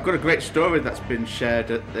 Right, I've got a great story that's been shared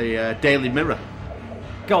at the Daily Mirror.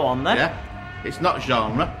 Go on then. Yeah. It's not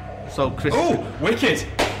genre, so Chris. Oh, wicked.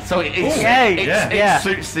 So it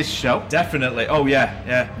suits this show. Definitely. Oh,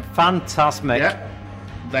 yeah. Fantastic. Yeah.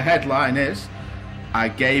 The headline is, I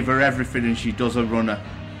gave her everything and she does a runner.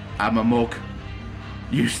 I'm a mug.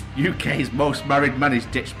 UK's most married man is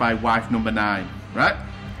ditched by wife number 9. Right?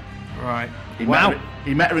 Right. He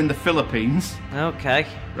met her in the Philippines. Okay.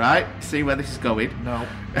 Right? See where this is going? No.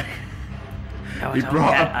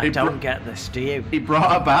 I don't get this, do you? He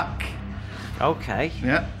brought her back. Okay.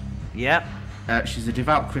 Yeah. She's a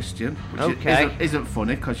devout Christian, which isn't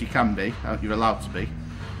funny because you can be. You're allowed to be.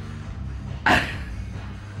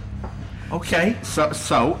 Okay.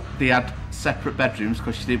 So they had separate bedrooms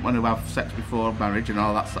because she didn't want to have sex before marriage and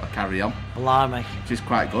all that sort of carry on. Blimey. Which is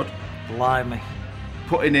quite good. Blimey.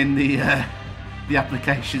 Putting in the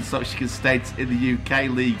application so she can stay in the UK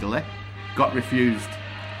legally, got refused,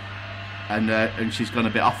 and she's gone a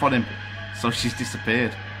bit off on him, so she's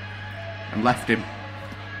disappeared and left him.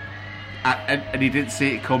 And he didn't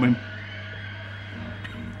see it coming.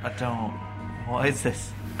 I don't. What is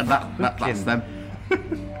this? And that's them.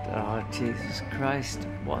 Oh Jesus Christ!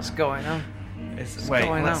 What's going on? Let's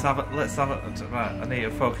have it. Right, I need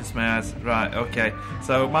to focus my eyes. Right, okay.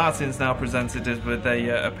 So Martin's now presented us with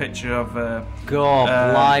a picture of.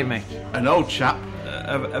 Blimey! An old chap.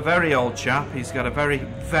 A very old chap. He's got a very,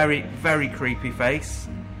 very, very creepy face,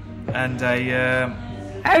 and a.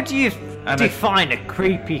 How do you define a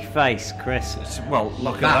creepy face, Chris? Well,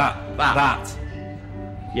 look at that.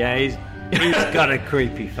 Yeah, he's got a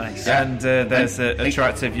creepy face. And there's an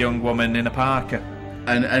attractive young woman in a parka.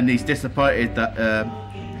 And he's disappointed that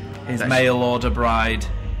his mail order bride.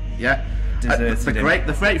 Yeah. The great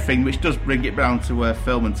thing, which does bring it round to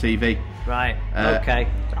film and TV. Right. Okay.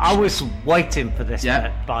 I was waiting for this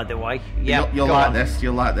bit, by the way. Yeah. You'll like this.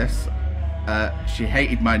 You'll like this. She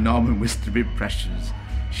hated my Norman Wisdom impressions.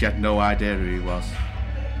 She had no idea who he was.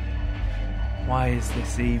 Why is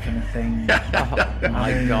this even a thing? Oh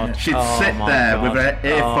my God. She'd sit there with her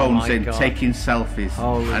earphones in, taking selfies.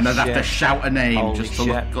 And I'd have to shout a name just to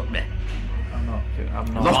look at me. I'm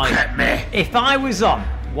not. Look at me. If I was on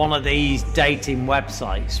one of these dating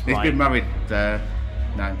websites, He's been married 9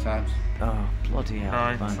 times. Oh, bloody hell.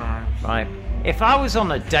 9 times. Right. If I was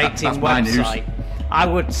on a dating website, I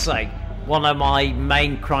would say one of my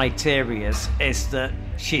main criterias is that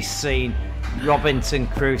she's seen Robinson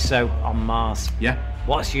Crusoe on Mars. Yeah.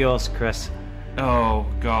 What's yours, Chris? Oh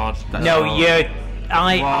God.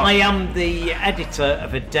 I am the editor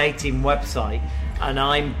of a dating website, and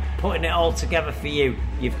I'm putting it all together for you.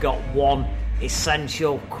 You've got one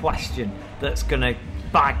essential question that's going to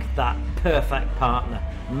bag that perfect partner,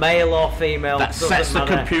 male or female. That sets the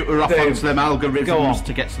computer off onto them algorithms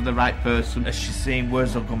to get to the right person. Has she seen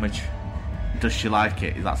Wurzel Gummidge? Does she like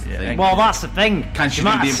it? That's the thing. Well, that's the thing. Can she you do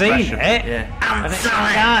might the have seen impression? it. Yeah. And it's a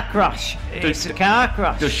car crash. It's a car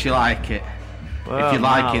crash. Does she like it? Well, if you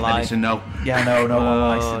like it, then it's a no. Yeah, no one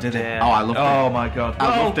likes it, did it? Oh, I loved it. Oh my god.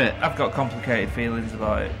 I loved it. I've got complicated feelings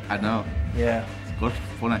about it. I know. Yeah. It's good,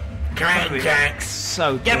 funny. Cranks.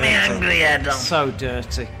 So dirty. Get me angry, Adam. So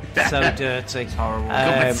dirty. So dirty. It's horrible. Come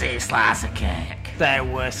and see a slice of cake. There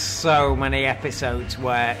were so many episodes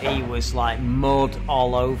where he was like mud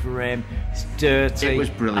all over him. It's dirty. It was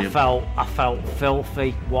brilliant. I felt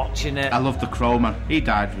filthy watching it. I love the Crowman. He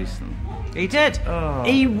died recently. He did. Oh.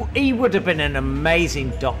 He would have been an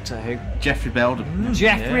amazing Doctor Who. Jeffrey Belden.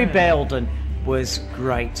 Jeffrey Belden was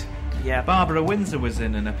great. Yeah. Barbara Windsor was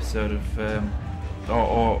in an episode of,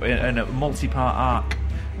 or in a multi-part arc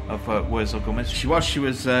of Wurzel Gummidge. She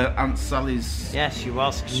was Aunt Sally's. Yes, she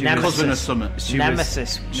was. Cousin or something.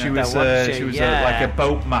 Nemesis. She was like a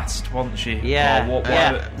boat mast, wasn't she? Yeah.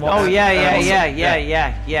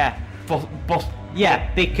 Yeah,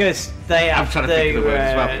 because they have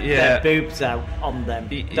their boobs out on them.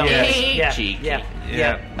 Yeah.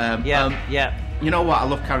 You know what? I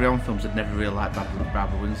love Carry On films. I'd never really liked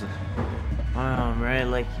Barbara Windsor. Oh,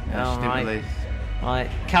 really? Yeah, right.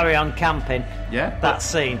 Carry On Camping. Yeah. That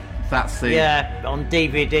scene. Yeah, on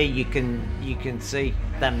DVD you can see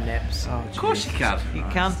them nips. Oh, of course you can.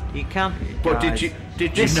 You can. But did you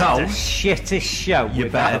this know? This is the shittest show You're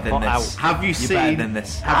we've better ever than put this. out. Have you seen? Better than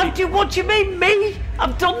this. What do you mean, me?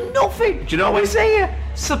 I've done nothing. Do you know I was here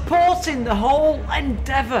supporting the whole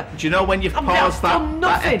endeavour. Do you know when you've paused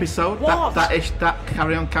that episode, that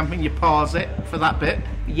Carry On Camping, you pause it for that bit?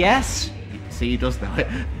 Yes. See, he does know it.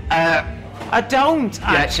 I don't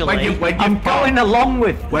actually. I'm going along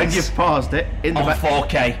with this. When you've paused it in the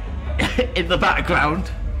 4K in the background,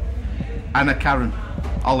 Anna Karen,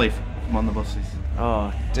 Olive from On the Buses.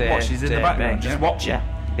 Oh dear. What? She's in the background, just watching.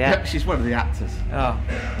 Yeah. She's one of the actors. Oh,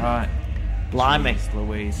 right. Blimey, Jeez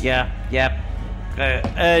Louise. Yeah.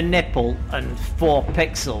 Her nipple and 4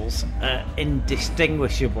 pixels are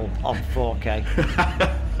indistinguishable on 4K.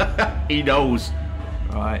 He knows.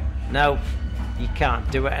 Right. No, you can't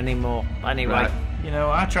do it anymore. Anyway, Right. You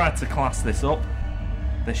know, I tried to class this up.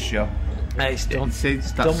 This show. It's done.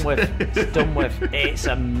 It's done with. It's done with. It's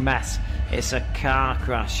a mess. It's a car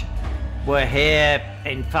crash. We're here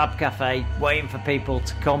in Fab Cafe waiting for people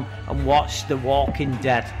to come and watch The Walking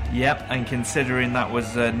Dead. Yep, and considering that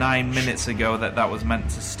was 9 minutes ago that was meant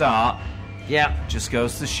to start, just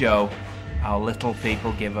goes to show how little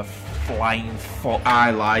people give a flying fuck.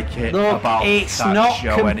 I like it. Look, about it's that not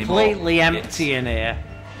show completely anymore. empty in here.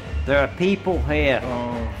 There are people here.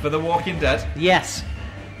 For The Walking Dead? Yes,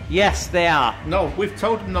 they are. No, we've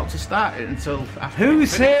told them not to start it until after.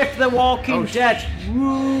 Who's here for The Walking Oh, Dead?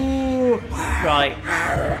 Right.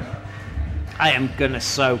 I am gonna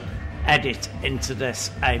edit into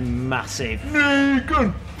this a massive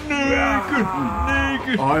Negan.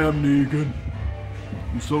 I am Negan,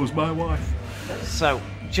 and so is my wife. So,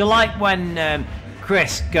 do you like when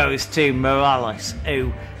Chris goes to Morales,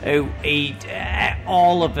 who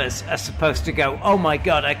all of us are supposed to go, oh my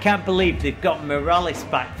god, I can't believe they've got Morales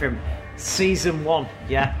back from season 1,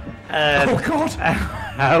 yeah? Oh god!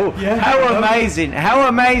 How amazing! How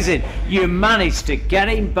amazing! You managed to get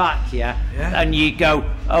him back, yeah? And you go,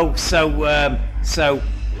 how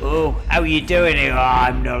you doing here? Oh,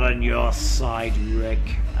 I'm not on your side, Rick.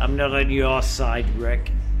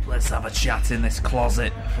 Let's have a chat in this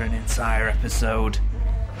closet for an entire episode.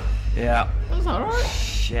 Yeah. That's alright.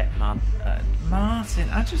 Shit, man. Martin,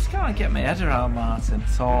 I just can't get my head around Martin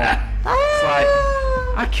at all. It's like,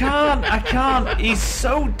 I can't. He's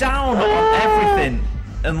so down on everything,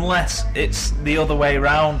 unless it's the other way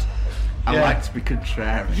around. I like to be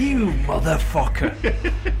contrary. You motherfucker.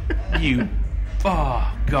 You.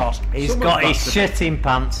 Oh, God. He's got his shitting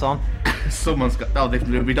pants on. Someone's got... Oh,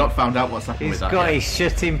 we don't find out what's happened with that. He's got his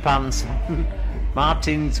shitting pants on.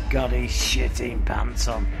 Martin's got his shitting pants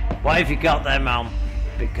on. Why have you got them on?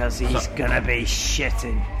 Because he's gonna be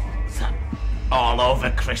shitting. All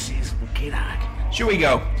over Chris's fucking ag. Should we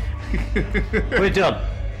go? We're done.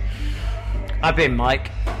 I've been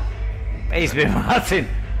Mike. He's been Martin.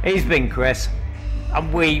 He's been Chris.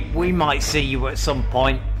 And we might see you at some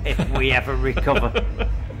point if we ever recover.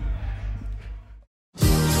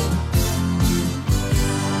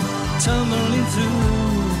 Tumbling through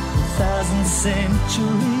 1,000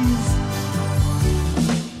 centuries,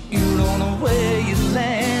 you don't know where you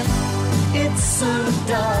land. It's so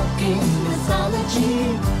dark in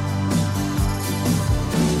mythology.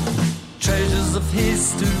 stars of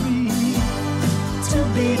history to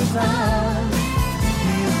be found.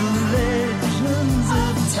 Hear the legends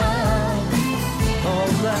of time,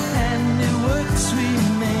 all the handiworks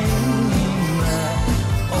remain,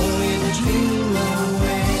 only the dream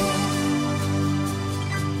away.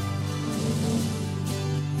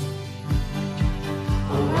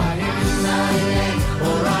 Orion,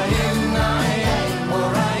 Orion,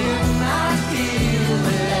 Orion, I feel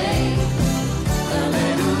the lane.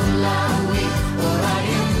 Alleluia, we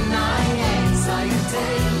Orion,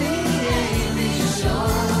 Sayuteli,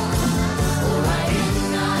 Shore.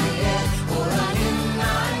 Orion, Orion,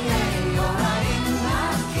 Orion, I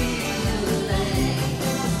feel the lane.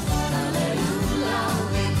 Alleluia,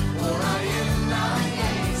 we Orion,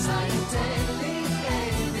 Sayuteli,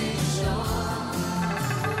 Shore.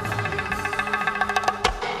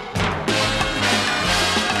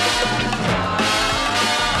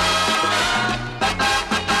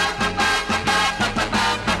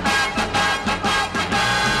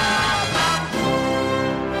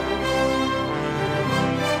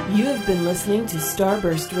 You have been listening to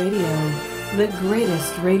Starburst Radio, the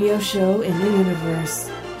greatest radio show in the universe.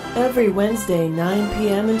 Every Wednesday, 9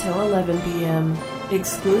 p.m. until 11 p.m.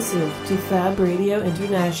 Exclusive to Fab Radio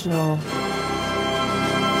International.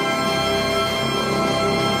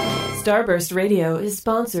 Starburst Radio is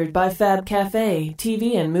sponsored by Fab Cafe,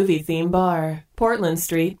 TV and movie theme bar, Portland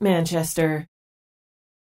Street, Manchester.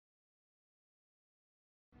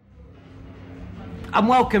 And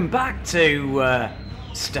welcome back to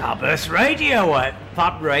Starburst Radio at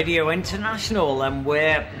Fab Radio International, and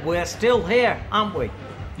we're still here, aren't we?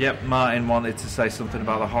 Yep, Martin wanted to say something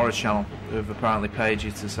about the Horror Channel, who've apparently paid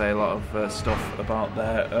you to say a lot of stuff about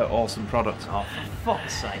their awesome product. Oh, for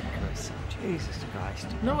fuck's sake, Chris. Jesus Christ.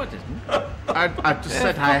 No, I didn't. I just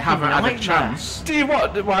said I haven't had a chance. Do you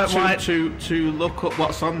what? Why? To look up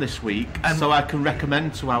what's on this week, and so I can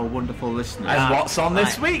recommend to our wonderful listeners. And what's on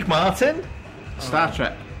this week, Martin? Star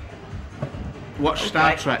Trek. Watch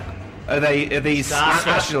Star Trek. Are these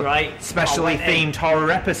specially themed horror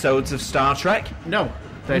episodes of Star Trek? No.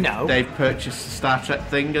 They've purchased the Star Trek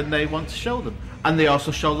thing and they want to show them. And they also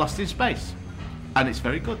show Lost in Space. And it's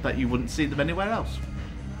very good that you wouldn't see them anywhere else.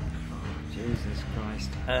 Jesus Christ.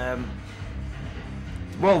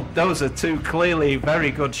 Well, those are two clearly very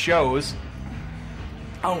good shows.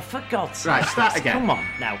 Oh, for God's sake. Right, start again. Come on,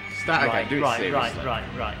 now. Start again. Do it seriously.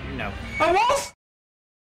 Right. No. I was?